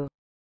drugs to.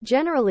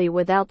 Generally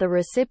without the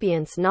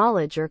recipient's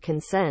knowledge or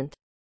consent.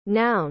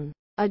 Noun.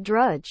 A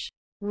drudge.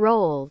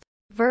 Rolled.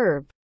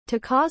 Verb. To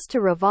cause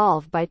to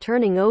revolve by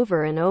turning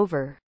over and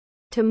over.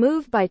 To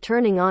move by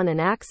turning on an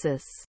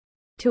axis.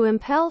 To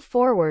impel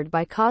forward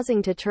by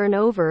causing to turn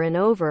over and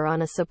over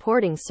on a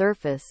supporting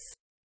surface.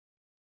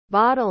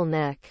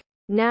 Bottleneck.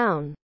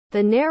 Noun.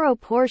 The narrow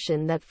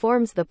portion that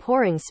forms the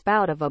pouring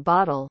spout of a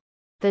bottle.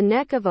 The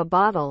neck of a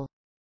bottle.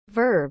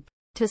 Verb.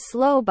 To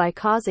slow by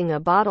causing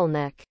a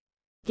bottleneck.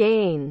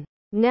 Gain.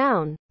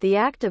 Noun. The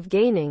act of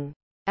gaining.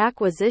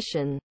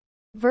 Acquisition.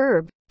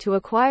 Verb. To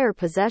acquire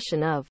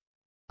possession of.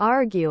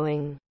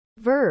 Arguing.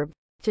 Verb.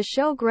 To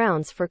show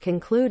grounds for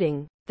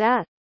concluding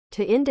that.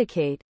 To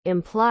indicate,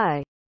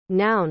 imply.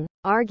 Noun.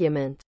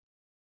 Argument.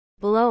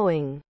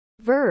 Blowing.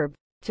 Verb.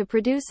 To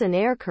produce an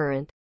air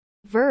current.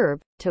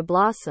 Verb. To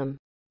blossom.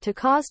 To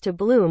cause to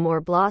bloom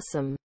or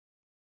blossom.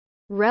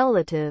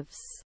 Relatives.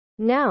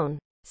 Noun.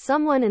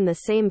 Someone in the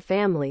same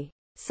family.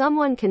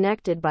 Someone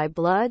connected by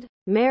blood,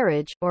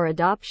 marriage, or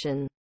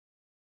adoption.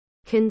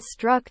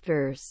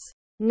 Constructors.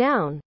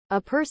 Noun.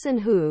 A person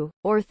who,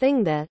 or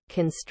thing that,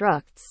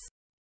 constructs.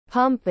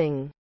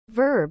 Pumping.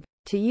 Verb.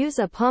 To use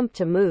a pump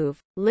to move,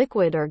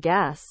 liquid or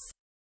gas.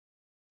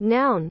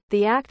 Noun.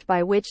 The act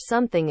by which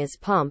something is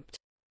pumped.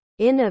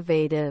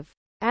 Innovative.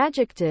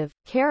 Adjective.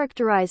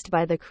 Characterized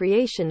by the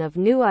creation of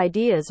new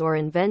ideas or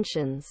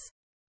inventions.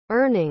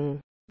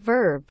 Earning.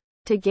 Verb.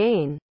 To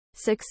gain.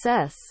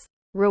 Success.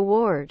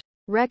 Reward.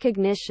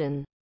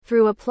 Recognition.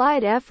 Through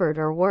applied effort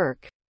or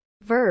work.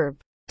 Verb.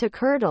 To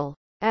curdle.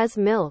 As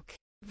milk.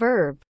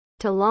 Verb.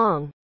 To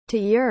long. To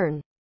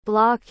yearn.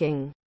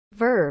 Blocking.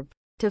 Verb.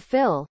 To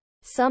fill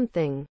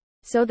something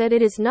so that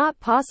it is not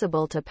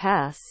possible to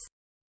pass.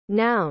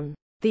 Noun.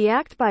 The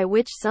act by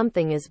which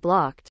something is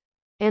blocked.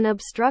 An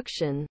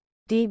obstruction.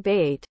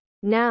 Debate.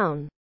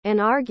 Noun. An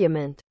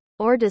argument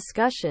or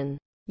discussion,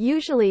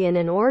 usually in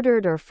an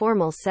ordered or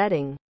formal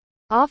setting,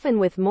 often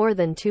with more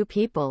than two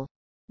people,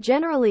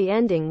 generally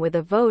ending with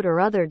a vote or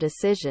other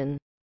decision.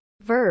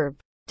 Verb.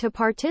 To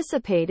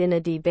participate in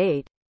a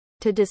debate.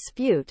 To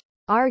dispute.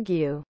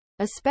 Argue.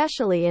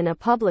 Especially in a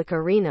public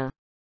arena.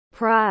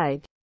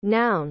 Pride.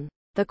 Noun.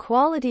 The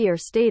quality or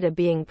state of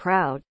being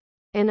proud.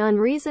 An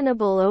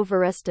unreasonable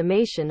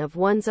overestimation of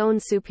one's own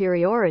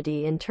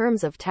superiority in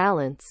terms of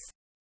talents.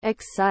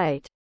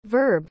 Excite.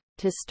 Verb.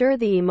 To stir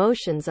the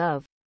emotions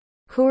of.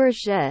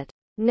 Courgette.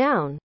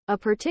 Noun. A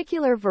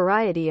particular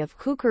variety of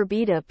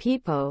cucurbita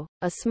pepo,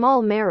 a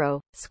small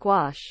marrow,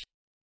 squash.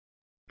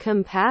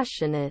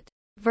 Compassionate.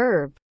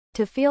 Verb.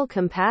 To feel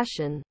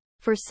compassion.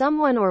 For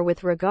someone or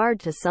with regard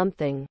to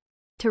something.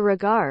 To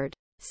regard.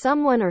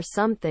 Someone or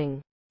something.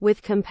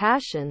 With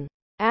compassion.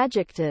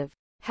 Adjective.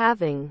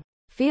 Having.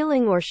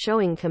 Feeling or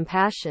showing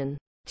compassion.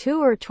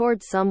 To or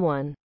toward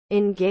someone.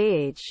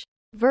 Engage.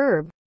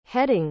 Verb.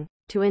 Heading.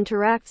 To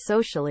interact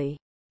socially.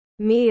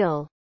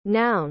 Meal.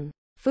 Noun.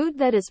 Food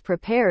that is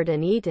prepared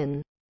and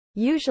eaten.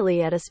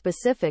 Usually at a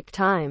specific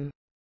time.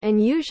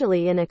 And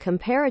usually in a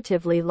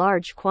comparatively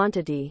large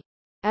quantity.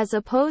 As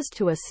opposed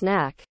to a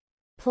snack.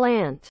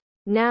 Plant.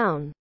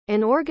 Noun.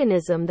 An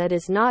organism that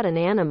is not an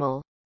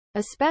animal.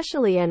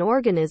 Especially an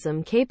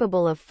organism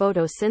capable of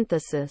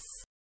photosynthesis.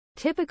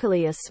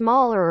 Typically a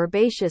small or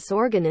herbaceous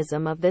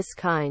organism of this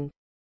kind.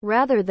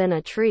 Rather than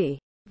a tree.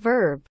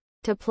 Verb.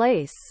 To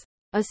place.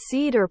 A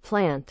seed or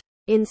plant.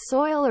 In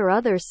soil or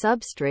other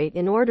substrate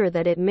in order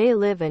that it may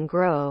live and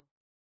grow.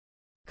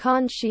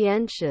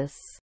 Conscientious.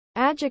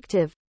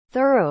 Adjective.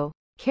 Thorough,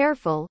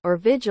 careful, or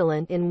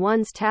vigilant in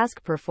one's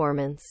task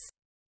performance.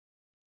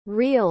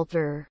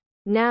 Realtor.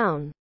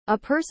 Noun. A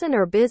person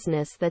or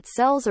business that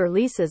sells or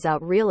leases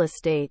out real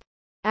estate.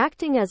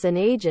 Acting as an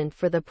agent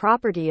for the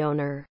property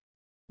owner.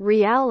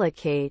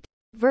 Reallocate.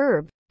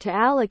 Verb. To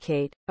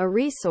allocate, a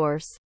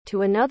resource,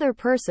 to another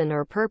person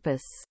or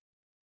purpose.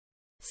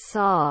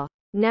 Saw.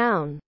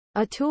 Noun.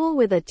 A tool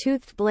with a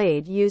toothed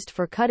blade used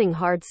for cutting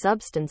hard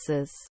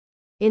substances.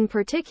 In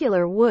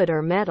particular wood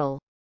or metal.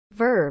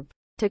 Verb.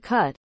 To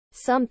cut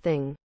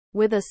something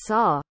with a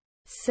saw.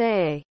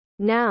 Say.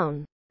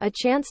 Noun. A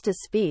chance to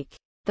speak.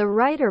 The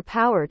right or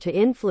power to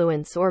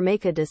influence or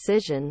make a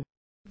decision.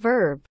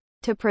 Verb.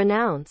 To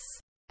pronounce.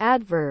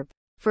 Adverb.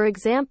 For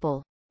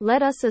example,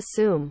 let us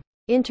assume.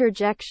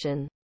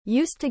 Interjection.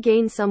 Used to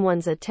gain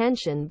someone's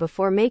attention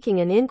before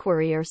making an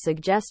inquiry or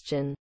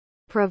suggestion.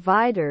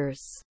 Providers.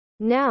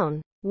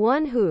 Noun.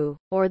 One who,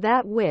 or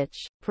that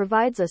which,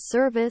 provides a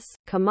service,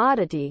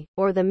 commodity,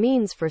 or the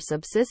means for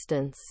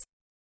subsistence.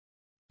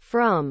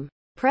 From.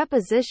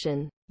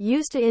 Preposition.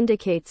 Used to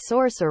indicate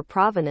source or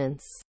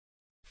provenance.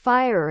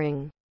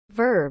 Firing.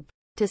 Verb.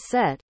 To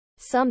set.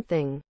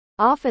 Something.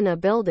 Often a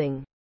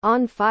building.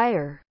 On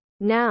fire.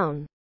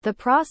 Noun. The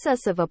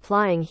process of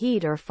applying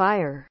heat or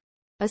fire.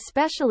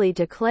 Especially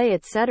to clay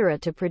etc.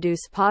 to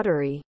produce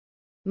pottery.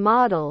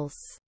 Models.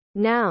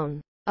 Noun.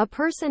 A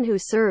person who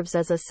serves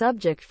as a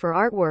subject for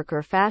artwork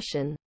or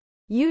fashion.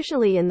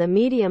 Usually in the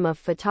medium of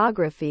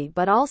photography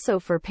but also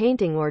for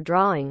painting or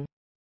drawing.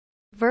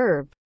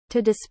 Verb.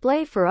 To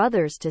display for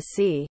others to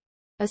see.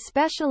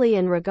 Especially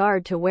in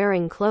regard to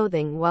wearing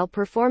clothing while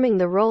performing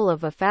the role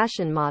of a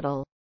fashion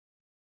model.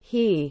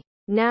 He.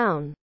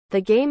 Noun. The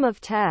game of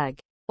tag.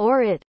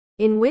 Or it,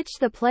 in which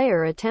the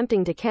player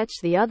attempting to catch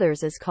the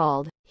others is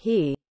called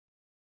he.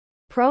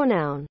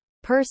 Pronoun.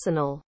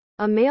 Personal.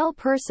 A male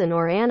person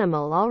or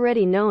animal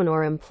already known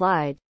or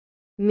implied.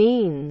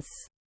 Means.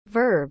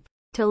 Verb.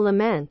 To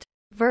lament.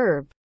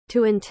 Verb.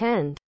 To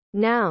intend.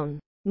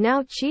 Noun.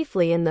 Now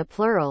chiefly in the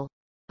plural.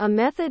 A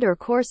method or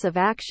course of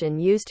action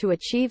used to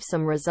achieve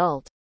some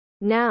result.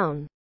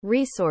 Noun.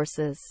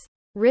 Resources.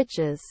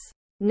 Riches.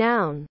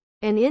 Noun.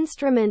 An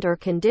instrument or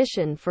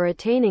condition for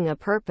attaining a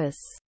purpose.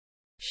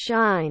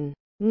 Shine.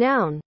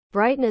 Noun.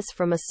 Brightness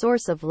from a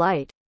source of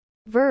light.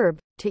 Verb.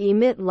 To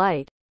emit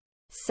light.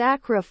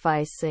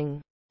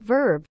 Sacrificing.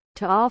 Verb.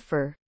 To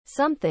offer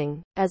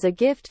something as a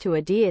gift to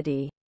a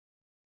deity.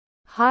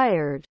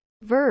 Hired.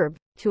 Verb.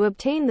 To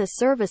obtain the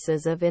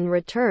services of in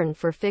return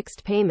for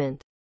fixed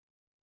payment.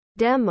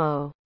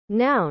 Demo.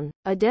 Noun.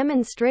 A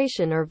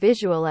demonstration or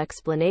visual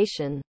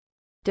explanation.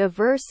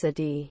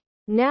 Diversity.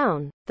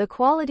 Noun. The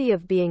quality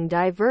of being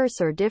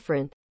diverse or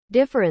different,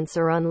 difference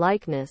or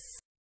unlikeness.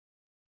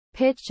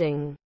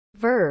 Pitching.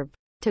 Verb.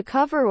 To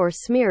cover or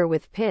smear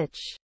with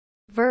pitch.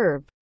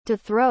 Verb. To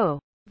throw.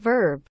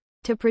 Verb.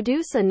 To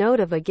produce a note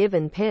of a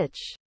given pitch.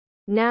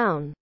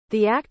 Noun.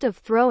 The act of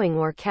throwing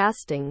or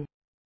casting.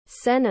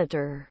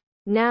 Senator.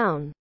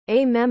 Noun.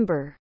 A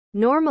member.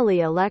 Normally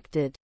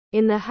elected.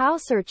 In the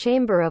house or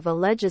chamber of a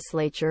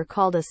legislature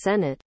called a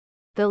Senate.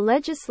 The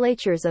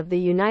legislatures of the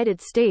United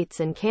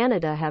States and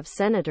Canada have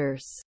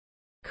senators.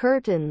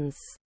 Curtains.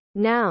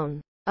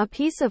 Noun. A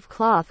piece of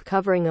cloth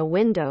covering a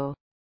window,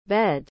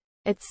 bed,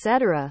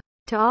 etc.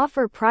 To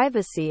offer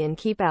privacy and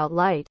keep out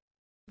light.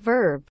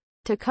 Verb.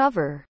 To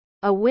cover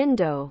a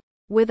window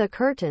with a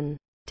curtain.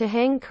 To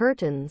hang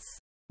curtains.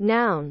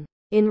 Noun.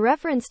 In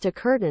reference to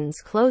curtains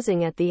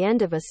closing at the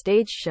end of a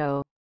stage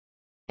show.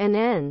 An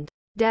end.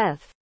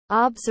 Death.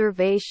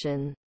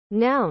 Observation.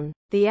 Noun.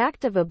 The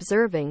act of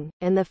observing,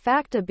 and the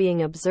fact of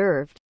being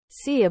observed.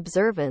 See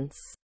observance.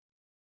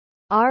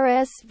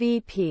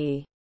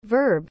 RSVP.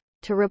 Verb.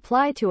 To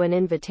reply to an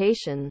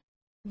invitation.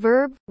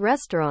 Verb.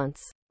 Restaurants.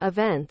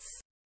 Events.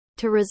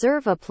 To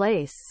reserve a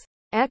place.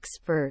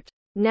 Expert.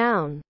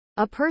 Noun.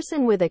 A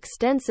person with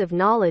extensive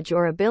knowledge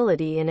or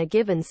ability in a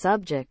given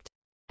subject.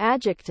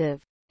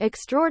 Adjective.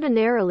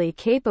 Extraordinarily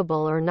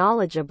capable or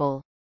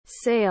knowledgeable.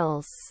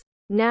 Sales.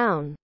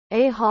 Noun.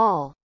 A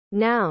hall.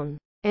 Noun.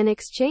 An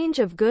exchange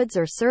of goods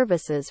or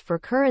services for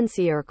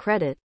currency or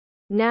credit.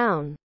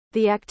 Noun.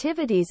 The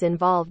activities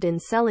involved in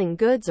selling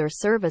goods or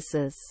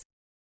services.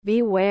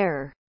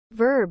 Beware.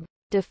 Verb.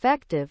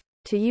 Defective.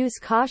 To use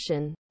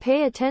caution,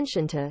 pay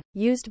attention to,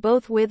 used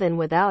both with and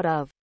without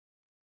of.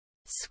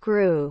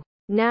 Screw.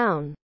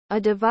 Noun. A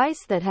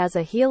device that has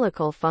a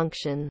helical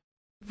function.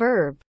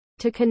 Verb.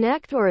 To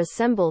connect or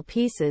assemble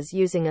pieces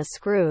using a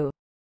screw.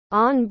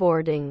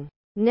 Onboarding.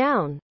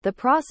 Noun. The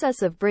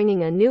process of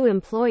bringing a new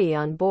employee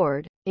on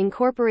board,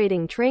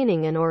 incorporating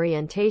training and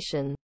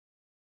orientation.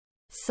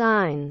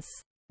 Signs.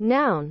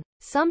 Noun.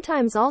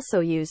 Sometimes also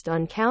used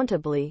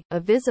uncountably, a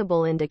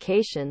visible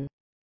indication.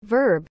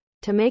 Verb.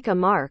 To make a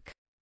mark.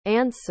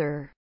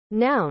 Answer.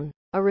 Noun.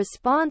 A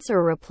response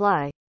or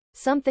reply.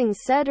 Something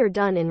said or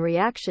done in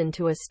reaction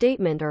to a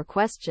statement or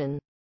question.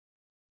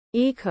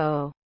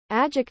 Eco.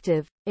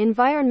 Adjective.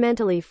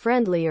 Environmentally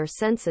friendly or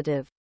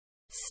sensitive.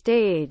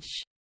 Stage.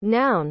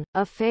 Noun.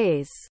 A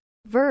phase.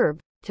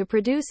 Verb. To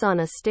produce on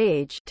a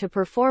stage, to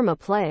perform a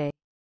play.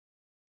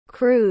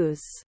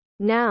 Cruise.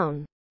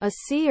 Noun. A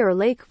sea or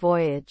lake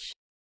voyage.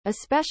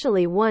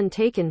 Especially one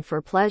taken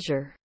for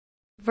pleasure.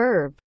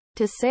 Verb.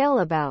 To sail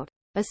about.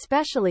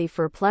 Especially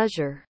for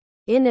pleasure.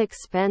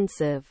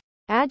 Inexpensive.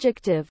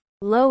 Adjective.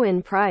 Low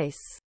in price.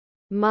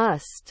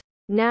 Must.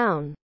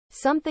 Noun.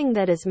 Something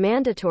that is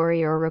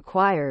mandatory or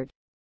required.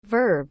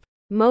 Verb.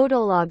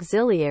 Modal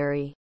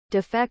auxiliary.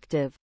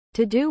 Defective.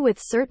 To do with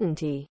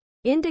certainty.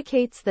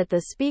 Indicates that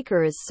the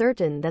speaker is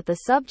certain that the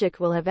subject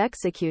will have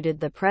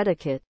executed the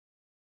predicate.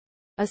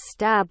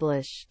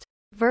 Established.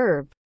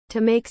 Verb.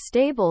 To make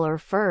stable or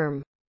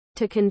firm.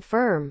 To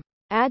confirm.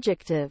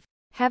 Adjective.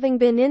 Having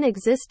been in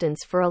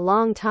existence for a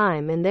long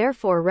time and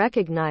therefore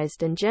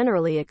recognized and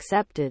generally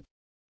accepted.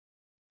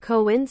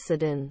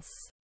 Coincidence.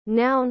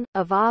 Noun,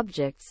 of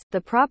objects,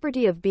 the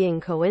property of being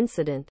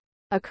coincident,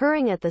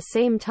 occurring at the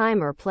same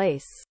time or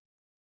place.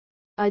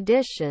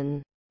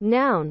 Addition.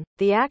 Noun,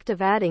 the act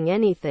of adding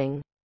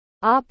anything.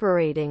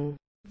 Operating.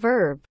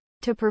 Verb,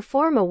 to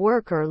perform a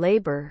work or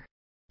labor.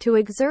 To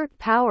exert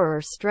power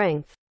or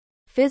strength.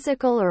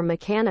 Physical or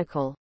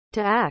mechanical.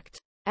 To act.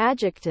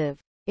 Adjective,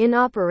 in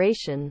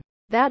operation,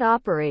 that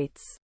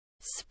operates.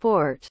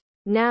 Sport.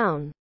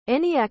 Noun,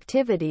 any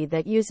activity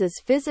that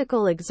uses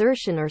physical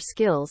exertion or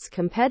skills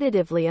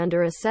competitively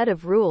under a set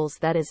of rules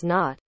that is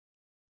not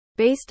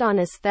based on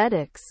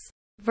aesthetics.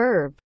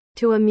 Verb,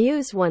 to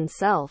amuse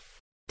oneself.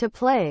 To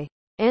play.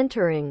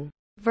 Entering.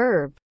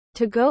 Verb,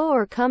 to go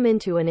or come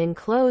into an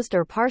enclosed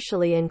or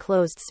partially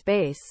enclosed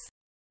space.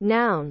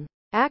 Noun,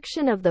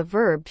 action of the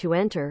verb to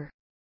enter.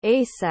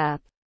 ASAP.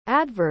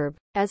 Adverb,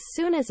 as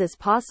soon as is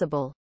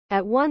possible,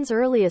 at one's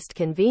earliest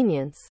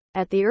convenience,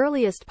 at the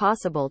earliest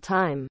possible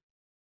time.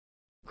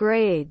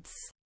 Grades.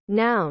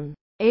 Noun,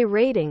 a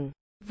rating.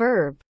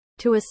 Verb,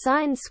 to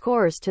assign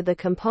scores to the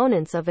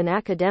components of an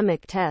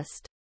academic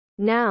test.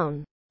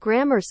 Noun,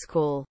 grammar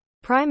school,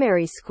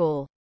 primary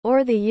school,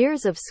 or the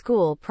years of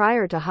school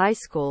prior to high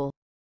school.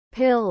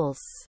 Pills.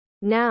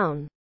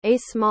 Noun, a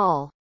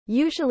small,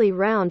 usually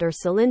round or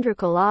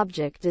cylindrical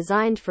object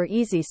designed for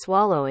easy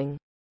swallowing,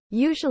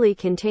 usually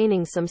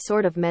containing some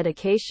sort of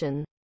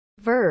medication.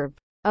 Verb,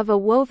 of a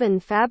woven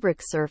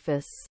fabric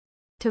surface.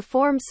 To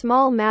form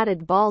small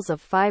matted balls of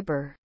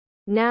fiber.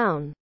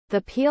 Noun,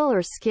 the peel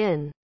or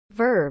skin.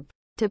 Verb,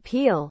 to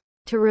peel,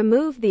 to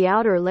remove the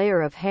outer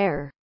layer of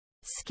hair,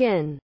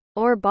 skin,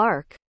 or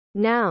bark.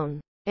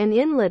 Noun, an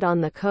inlet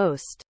on the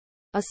coast.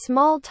 A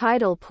small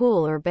tidal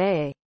pool or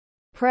bay.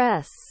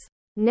 Press.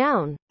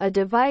 Noun, a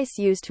device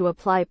used to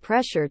apply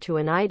pressure to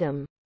an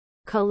item.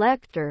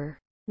 Collector.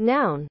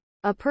 Noun,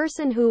 a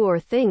person who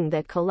or thing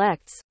that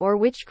collects, or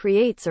which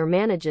creates or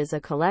manages a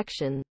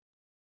collection.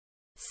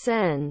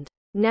 Send.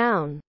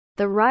 Noun,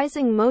 the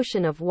rising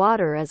motion of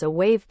water as a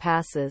wave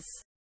passes.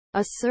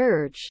 A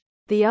surge,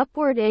 the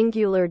upward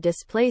angular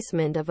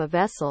displacement of a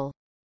vessel.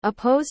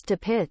 Opposed to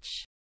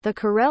pitch, the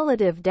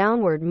correlative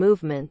downward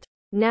movement.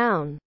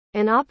 Noun,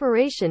 an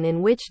operation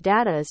in which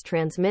data is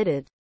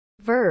transmitted.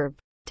 Verb,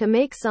 to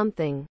make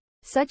something,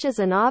 such as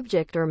an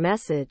object or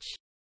message,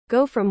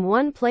 go from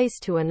one place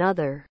to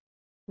another.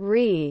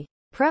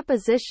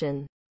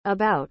 Preposition,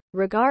 about,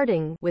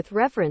 regarding, with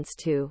reference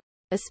to,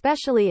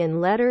 especially in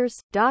letters,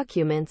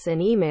 documents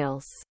and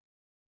emails.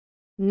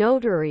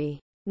 Notary.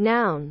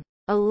 Noun,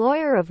 a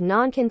lawyer of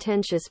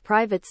non-contentious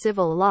private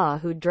civil law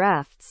who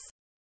drafts,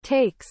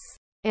 takes,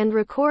 and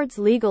records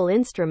legal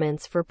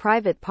instruments for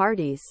private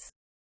parties,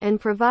 and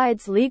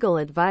provides legal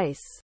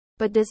advice,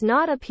 but does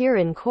not appear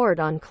in court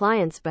on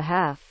client's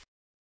behalf.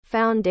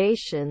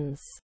 Foundations.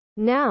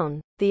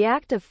 Noun, the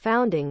act of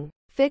founding,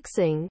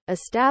 fixing,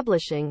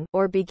 establishing,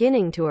 or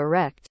beginning to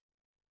erect.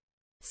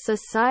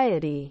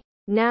 Society.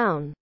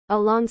 Noun, a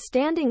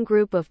long-standing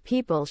group of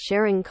people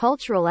sharing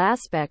cultural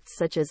aspects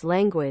such as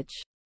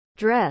language,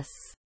 dress,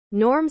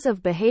 norms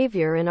of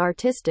behavior and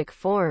artistic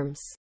forms.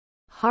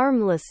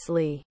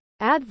 Harmlessly.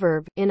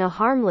 Adverb, in a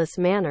harmless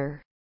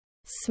manner.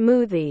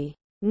 Smoothie.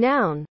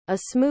 Noun, a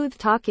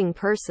smooth-talking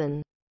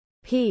person.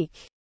 Peak.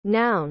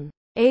 Noun,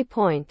 a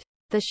point,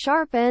 the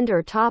sharp end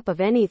or top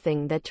of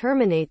anything that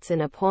terminates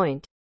in a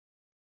point.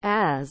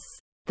 As,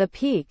 the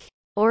peak,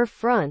 or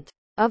front,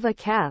 of a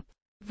cap.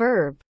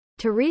 Verb,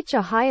 to reach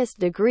a highest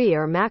degree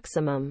or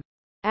maximum.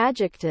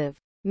 Adjective,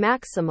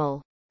 maximal,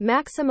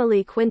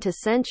 maximally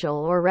quintessential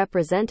or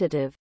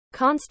representative,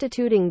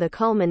 constituting the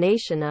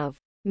culmination of.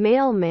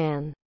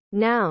 Mailman.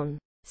 Noun,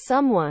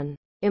 someone,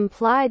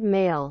 implied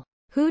male,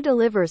 who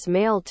delivers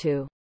mail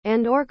to,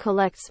 and or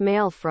collects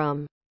mail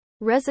from,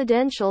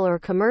 residential or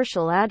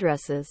commercial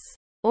addresses,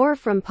 or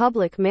from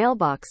public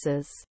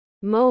mailboxes.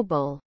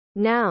 Mobile.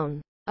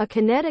 Noun, a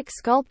kinetic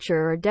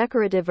sculpture or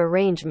decorative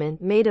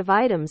arrangement made of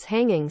items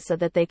hanging so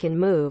that they can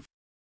move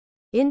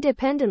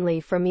independently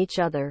from each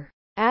other.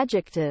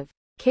 Adjective,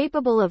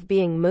 capable of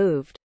being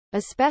moved,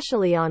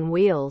 especially on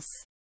wheels.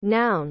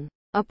 Noun,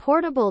 a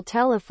portable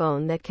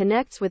telephone that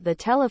connects with the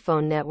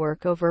telephone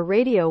network over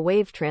radio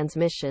wave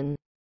transmission.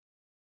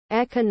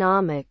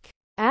 Economic.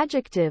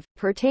 Adjective,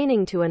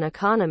 pertaining to an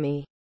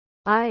economy.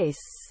 Ice.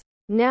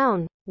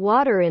 Noun,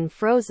 water in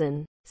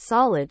frozen,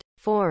 solid,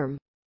 form.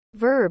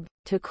 Verb,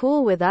 to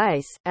cool with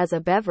ice, as a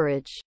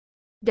beverage.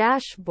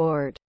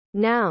 Dashboard.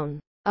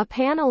 Noun, a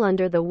panel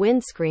under the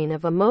windscreen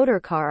of a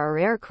motorcar or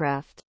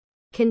aircraft,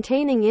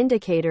 containing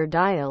indicator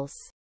dials,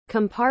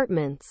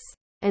 compartments,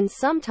 and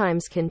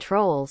sometimes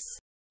controls.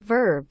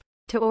 Verb,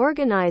 to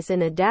organize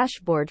in a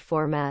dashboard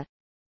format.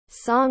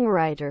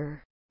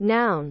 Songwriter.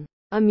 Noun,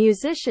 a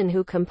musician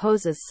who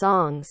composes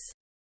songs,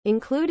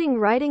 including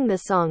writing the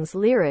song's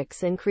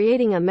lyrics and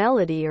creating a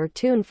melody or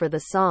tune for the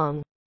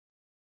song.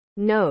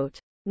 Note.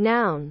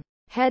 Noun,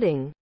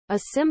 heading, a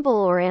symbol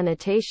or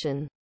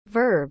annotation.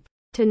 Verb,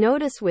 to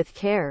notice with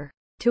care,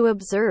 to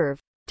observe,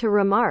 to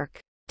remark,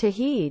 to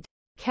heed.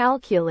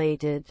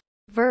 Calculated.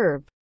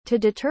 Verb, To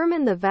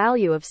determine the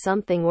value of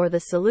something or the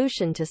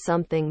solution to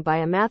something by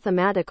a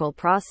mathematical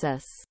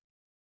process.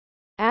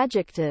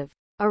 Adjective.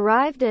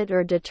 Arrived at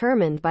or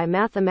determined by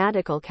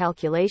mathematical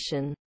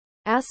calculation.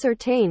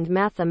 Ascertained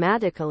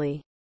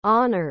mathematically.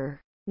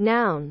 Honor.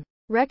 Noun.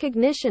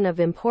 Recognition of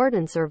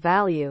importance or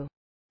value.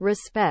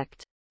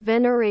 Respect.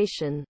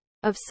 Veneration.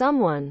 Of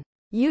someone,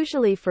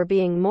 usually for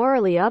being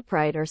morally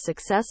upright or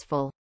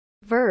successful.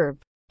 Verb.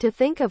 To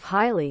think of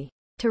highly.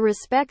 To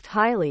respect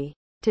highly.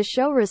 To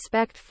show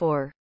respect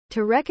for.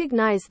 To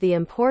recognize the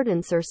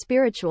importance or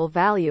spiritual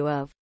value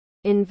of.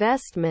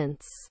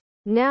 Investments.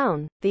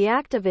 Noun. The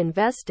act of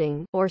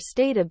investing, or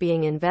state of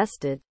being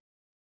invested.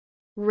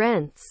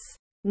 Rents.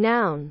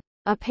 Noun.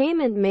 A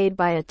payment made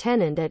by a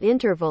tenant at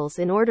intervals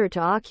in order to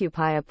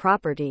occupy a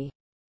property.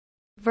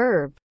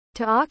 Verb.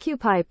 To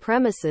occupy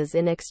premises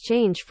in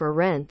exchange for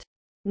rent.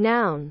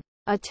 Noun.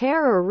 A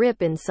tear or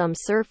rip in some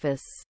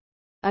surface.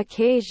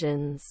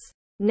 Occasions.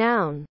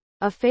 Noun.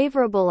 A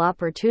favorable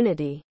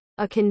opportunity.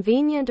 A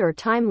convenient or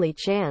timely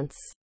chance.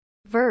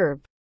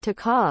 Verb. To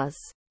cause.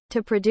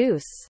 To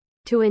produce.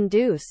 To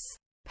induce.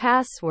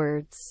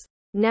 Passwords.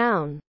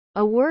 Noun.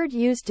 A word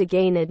used to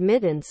gain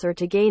admittance or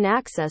to gain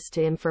access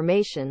to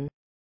information.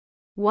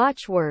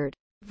 Watchword.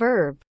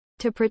 Verb.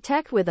 To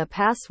protect with a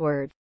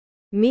password.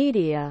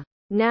 Media.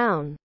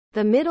 Noun.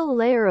 The middle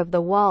layer of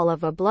the wall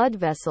of a blood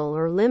vessel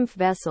or lymph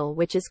vessel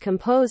which is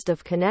composed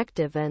of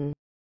connective and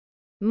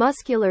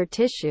muscular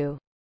tissue.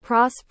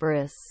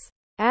 Prosperous.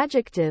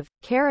 Adjective.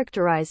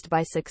 Characterized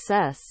by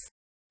success.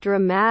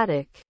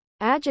 Dramatic.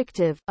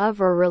 Adjective.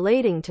 Of or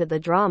relating to the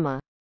drama.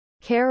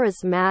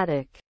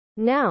 Charismatic.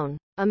 Noun.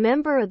 A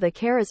member of the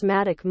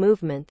charismatic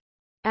movement.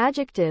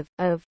 Adjective.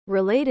 Of,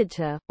 related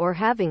to, or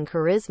having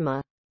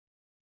charisma.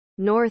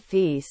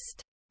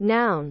 Northeast.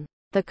 Noun.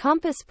 The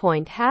compass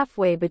point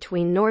halfway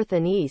between north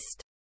and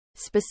east.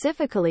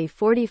 Specifically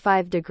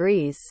 45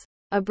 degrees.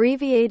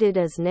 Abbreviated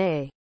as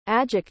NE.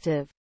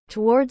 Adjective.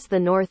 Towards the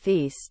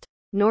northeast.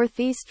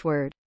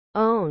 Northeastward.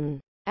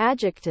 Own.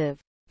 Adjective.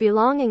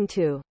 Belonging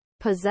to.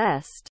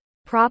 Possessed.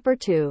 Proper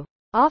to.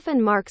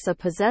 Often marks a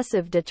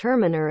possessive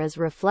determiner as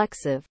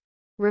reflexive,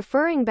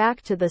 referring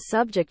back to the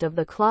subject of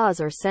the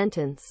clause or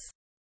sentence.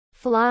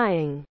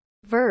 Flying.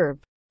 Verb.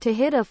 To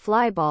hit a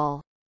fly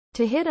ball.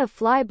 To hit a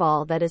fly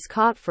ball that is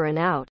caught for an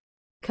out.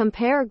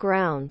 Compare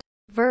ground.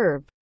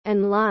 Verb.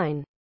 And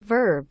line.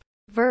 Verb.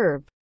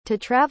 Verb. To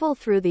travel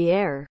through the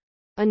air.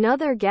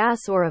 Another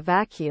gas or a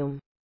vacuum.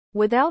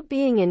 Without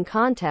being in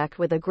contact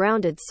with a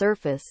grounded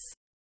surface.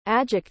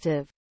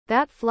 Adjective.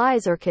 That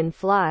flies or can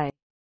fly.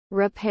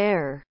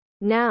 Repair.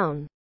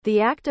 Noun. The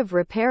act of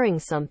repairing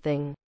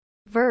something.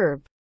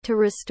 Verb. To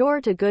restore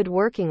to good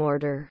working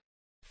order.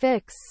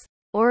 Fix.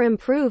 Or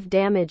improve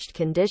damaged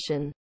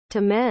condition.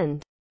 To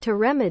mend. To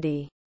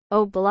remedy.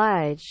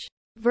 Oblige.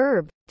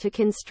 Verb. To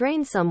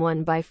constrain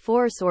someone by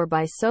force or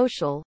by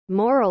social,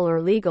 moral or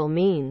legal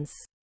means.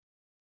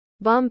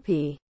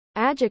 Bumpy.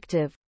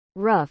 Adjective.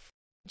 Rough.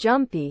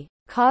 Jumpy.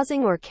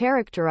 Causing or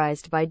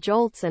characterized by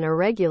jolts and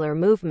irregular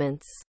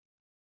movements.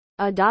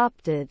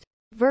 Adopted.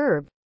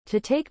 Verb. To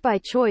take by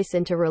choice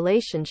into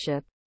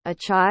relationship. A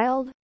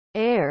child,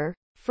 heir,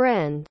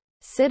 friend,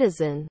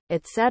 citizen,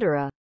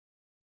 etc.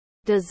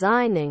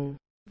 Designing.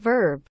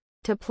 Verb.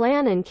 To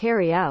plan and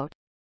carry out.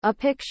 A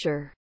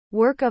picture.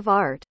 Work of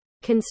art.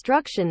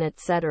 Construction,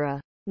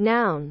 etc.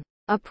 Noun.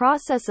 A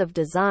process of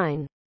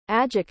design.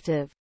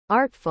 Adjective.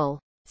 Artful.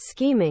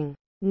 Scheming.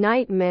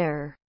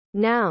 Nightmare.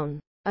 Noun.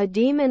 A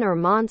demon or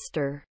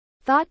monster.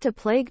 Thought to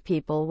plague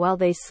people while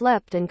they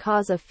slept and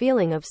cause a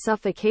feeling of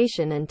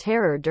suffocation and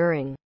terror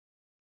during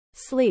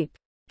sleep.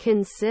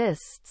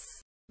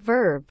 Consists.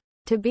 Verb.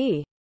 To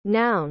be.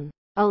 Noun.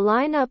 A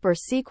lineup or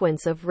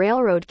sequence of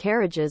railroad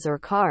carriages or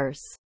cars.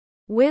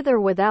 With or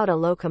without a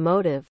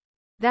locomotive.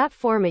 That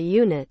form a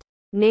unit.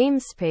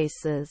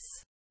 Namespaces.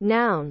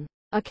 Noun.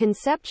 A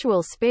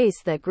conceptual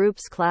space that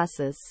groups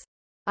classes.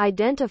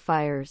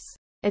 Identifiers.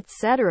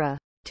 Etc.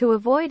 To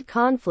avoid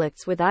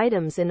conflicts with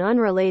items in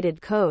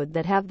unrelated code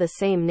that have the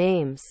same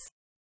names.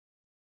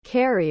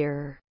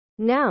 Carrier.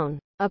 Noun.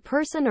 A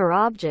person or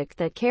object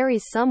that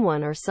carries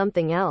someone or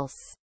something else.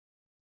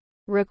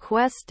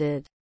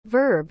 Requested.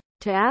 Verb.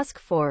 To ask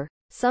for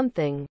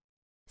something.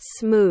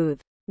 Smooth.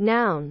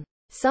 Noun.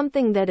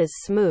 Something that is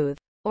smooth,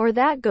 or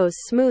that goes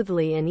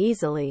smoothly and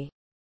easily.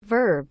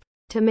 Verb.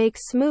 To make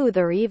smooth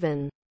or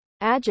even.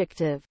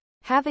 Adjective.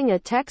 Having a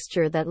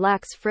texture that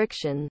lacks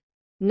friction.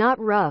 Not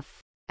rough.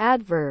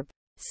 Adverb.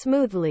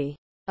 Smoothly.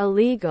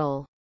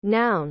 Illegal.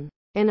 Noun.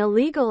 An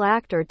illegal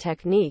act or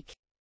technique.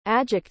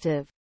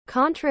 Adjective.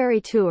 Contrary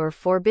to or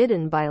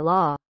forbidden by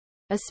law.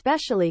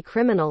 Especially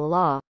criminal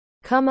law.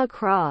 Come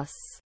across.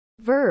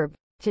 Verb.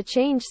 To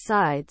change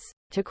sides.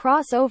 To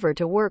cross over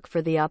to work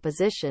for the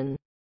opposition.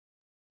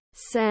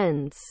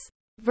 Sense.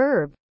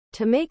 Verb.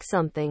 To make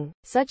something,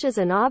 such as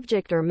an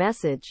object or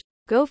message,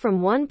 go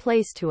from one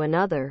place to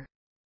another.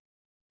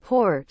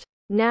 Port.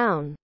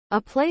 Noun.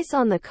 A place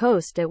on the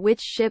coast at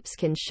which ships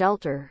can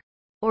shelter.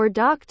 Or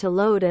dock to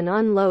load and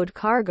unload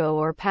cargo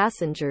or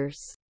passengers.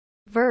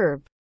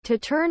 Verb. To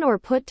turn or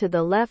put to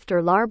the left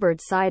or larboard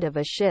side of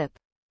a ship.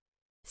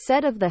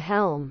 Set of the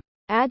helm.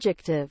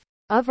 Adjective.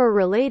 Of or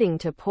relating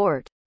to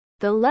port.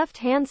 The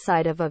left-hand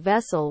side of a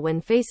vessel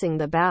when facing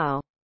the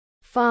bow.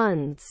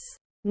 Funds.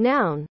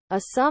 Noun.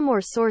 A sum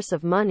or source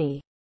of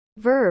money.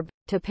 Verb.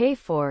 To pay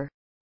for.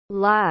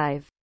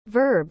 Live.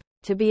 Verb.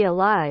 To be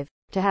alive,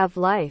 to have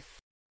life.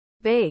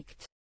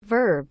 Baked.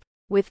 Verb.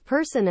 With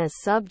person as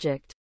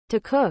subject. To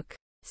cook.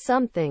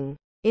 Something.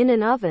 In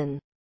an oven.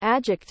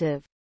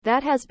 Adjective.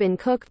 That has been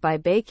cooked by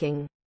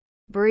baking.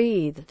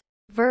 Breathed.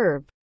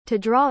 Verb. To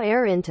draw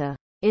air into.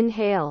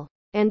 Inhale.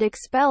 And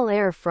expel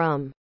air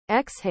from.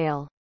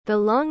 Exhale. The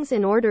lungs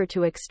in order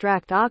to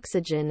extract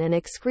oxygen and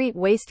excrete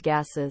waste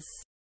gases.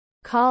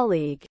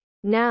 Colleague.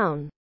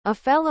 Noun. A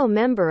fellow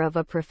member of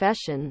a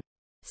profession.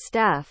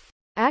 Staff.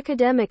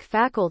 Academic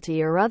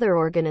faculty or other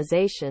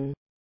organization.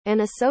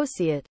 An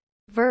associate.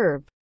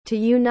 Verb. To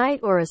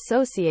unite or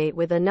associate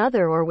with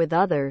another or with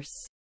others.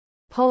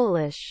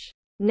 Polish.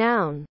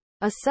 Noun.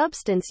 A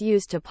substance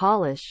used to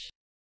polish.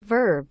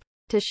 Verb.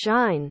 To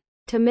shine.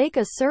 To make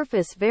a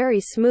surface very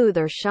smooth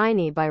or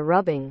shiny by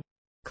rubbing,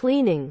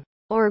 cleaning,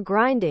 or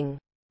grinding.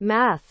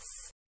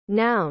 Maths.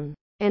 Noun.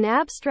 An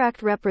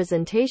abstract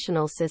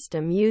representational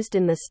system used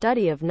in the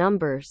study of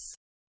numbers,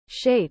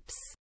 shapes,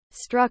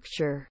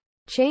 structure,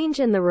 change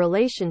in the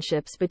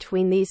relationships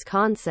between these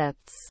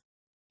concepts.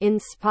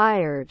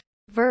 Inspired.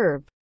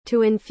 Verb.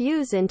 To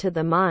infuse into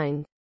the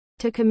mind.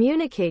 To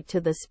communicate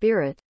to the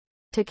spirit.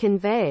 To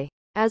convey,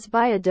 as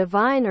by a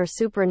divine or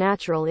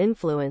supernatural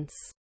influence.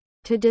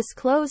 To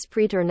disclose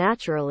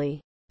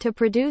preternaturally. To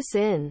produce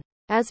in,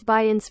 as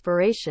by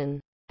inspiration.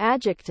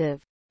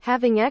 Adjective.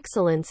 Having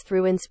excellence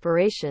through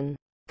inspiration.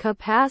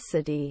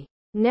 Capacity.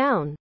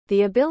 Noun.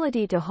 The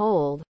ability to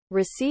hold,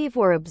 receive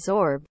or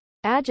absorb.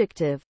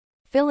 Adjective.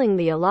 Filling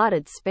the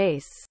allotted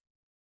space.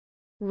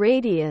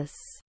 Radius.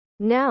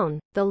 Noun.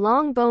 The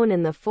long bone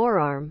in the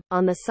forearm,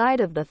 on the side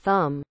of the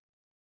thumb.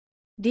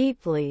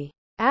 Deeply.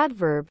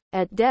 Adverb.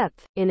 At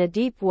depth, in a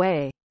deep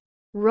way.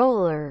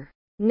 Roller.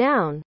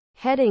 Noun.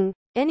 Heading.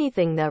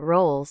 Anything that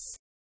rolls.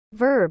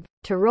 Verb.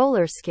 To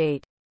roller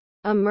skate.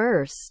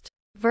 Immersed.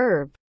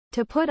 Verb.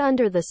 To put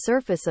under the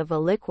surface of a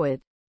liquid.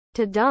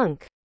 To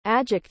dunk.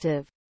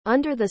 Adjective.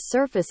 Under the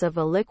surface of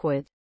a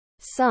liquid.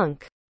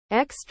 Sunk.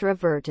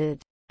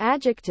 Extroverted.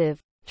 Adjective.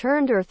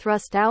 Turned or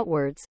thrust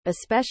outwards,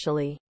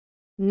 especially.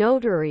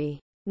 Notary.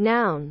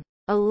 Noun.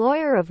 A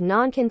lawyer of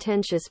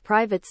non-contentious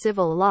private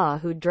civil law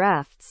who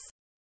drafts,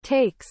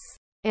 takes,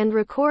 and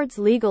records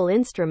legal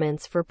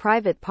instruments for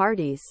private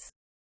parties,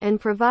 and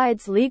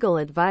provides legal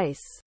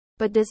advice,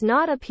 but does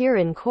not appear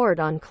in court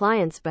on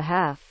client's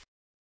behalf.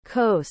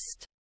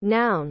 Coast.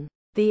 Noun.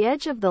 The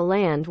edge of the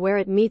land where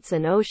it meets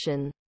an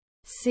ocean,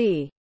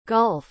 sea,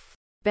 gulf,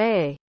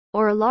 bay,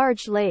 or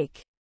large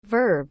lake.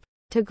 Verb.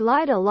 To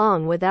glide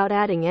along without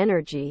adding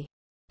energy.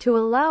 To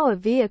allow a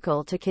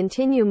vehicle to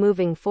continue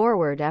moving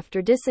forward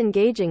after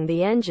disengaging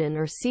the engine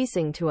or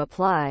ceasing to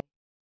apply.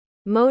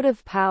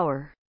 Motive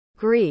power.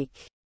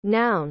 Greek.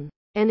 Noun.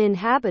 An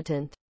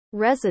inhabitant,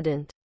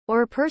 resident,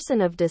 or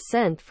person of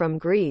descent from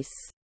Greece.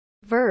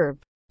 Verb.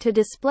 To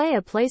display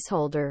a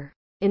placeholder,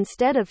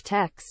 instead of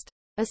text,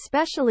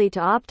 especially to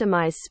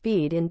optimize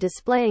speed in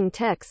displaying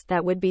text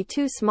that would be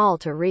too small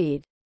to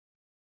read.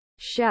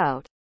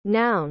 Shout.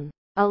 Noun.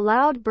 A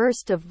loud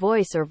burst of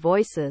voice or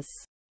voices.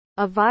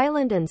 A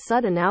violent and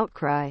sudden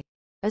outcry,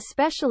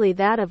 especially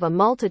that of a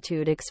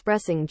multitude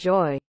expressing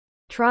joy,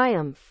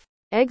 triumph,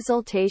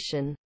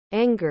 exultation,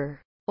 anger,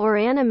 or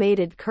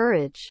animated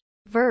courage.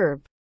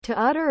 Verb. To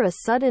utter a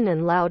sudden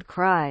and loud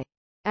cry,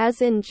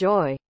 as in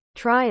joy,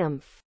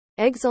 triumph,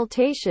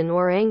 exultation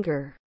or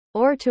anger,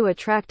 or to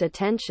attract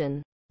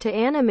attention, to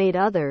animate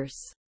others,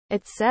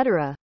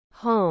 etc.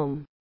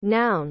 Home.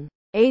 Noun.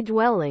 A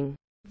dwelling.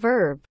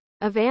 Verb.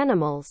 Of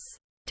animals.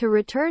 To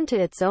return to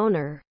its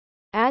owner.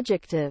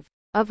 Adjective.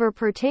 Of or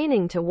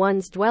pertaining to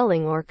one's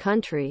dwelling or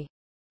country.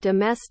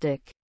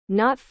 Domestic.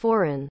 Not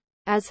foreign.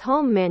 As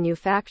home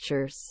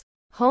manufactures.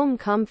 Home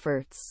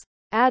comforts.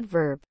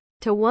 Adverb.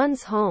 To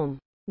one's home.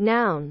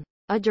 Noun.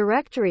 A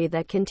directory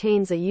that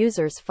contains a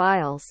user's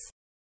files.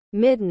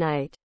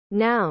 Midnight.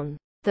 Noun.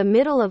 The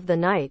middle of the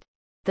night.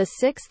 The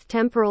sixth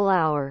temporal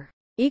hour.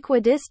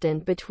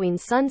 Equidistant between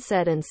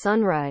sunset and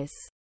sunrise.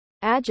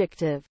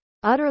 Adjective.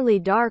 Utterly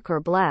dark or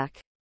black.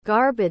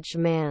 Garbage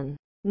man.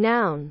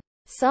 Noun.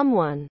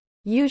 Someone,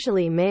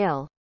 usually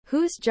male,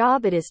 whose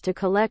job it is to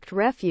collect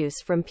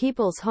refuse from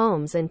people's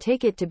homes and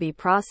take it to be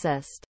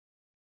processed.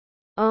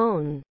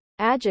 Own.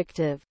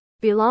 Adjective.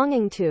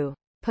 Belonging to,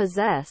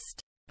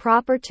 possessed,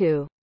 proper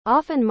to,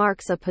 often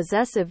marks a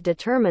possessive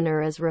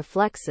determiner as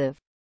reflexive,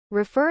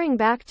 referring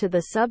back to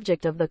the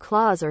subject of the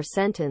clause or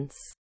sentence.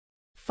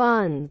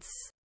 Funds.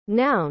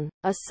 Noun.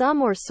 A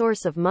sum or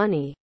source of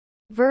money.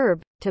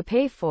 Verb. To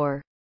pay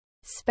for.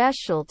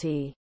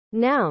 Specialty.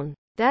 Noun.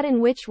 That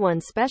in which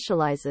one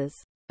specializes,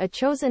 a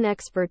chosen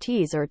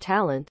expertise or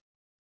talent.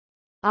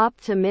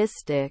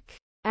 Optimistic.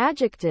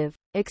 Adjective.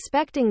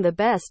 Expecting the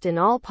best in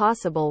all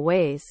possible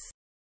ways.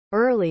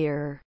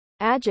 Earlier.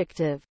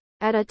 Adjective.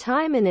 at a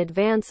time in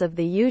advance of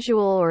the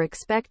usual or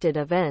expected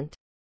event.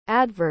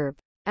 Adverb,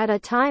 at a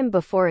time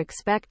before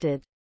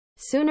expected,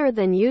 sooner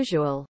than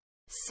usual.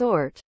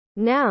 Sort,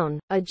 noun,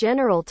 a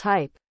general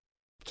type.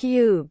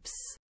 Cubes,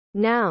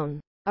 noun,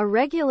 a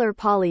regular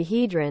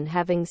polyhedron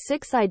having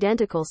 6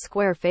 identical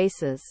square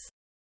faces.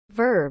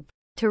 Verb,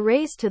 to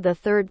raise to the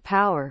third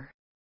power,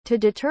 to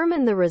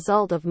determine the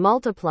result of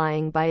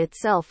multiplying by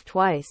itself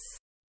twice.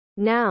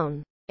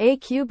 Noun, a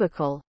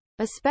cubicle,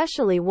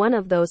 especially one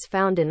of those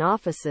found in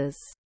offices.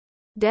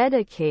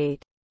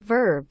 Dedicate,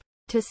 verb,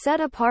 to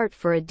set apart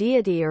for a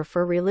deity or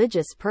for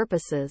religious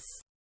purposes.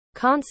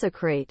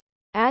 Consecrate,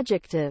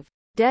 adjective,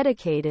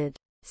 dedicated,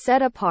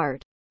 set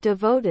apart,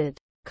 devoted,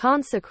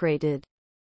 consecrated.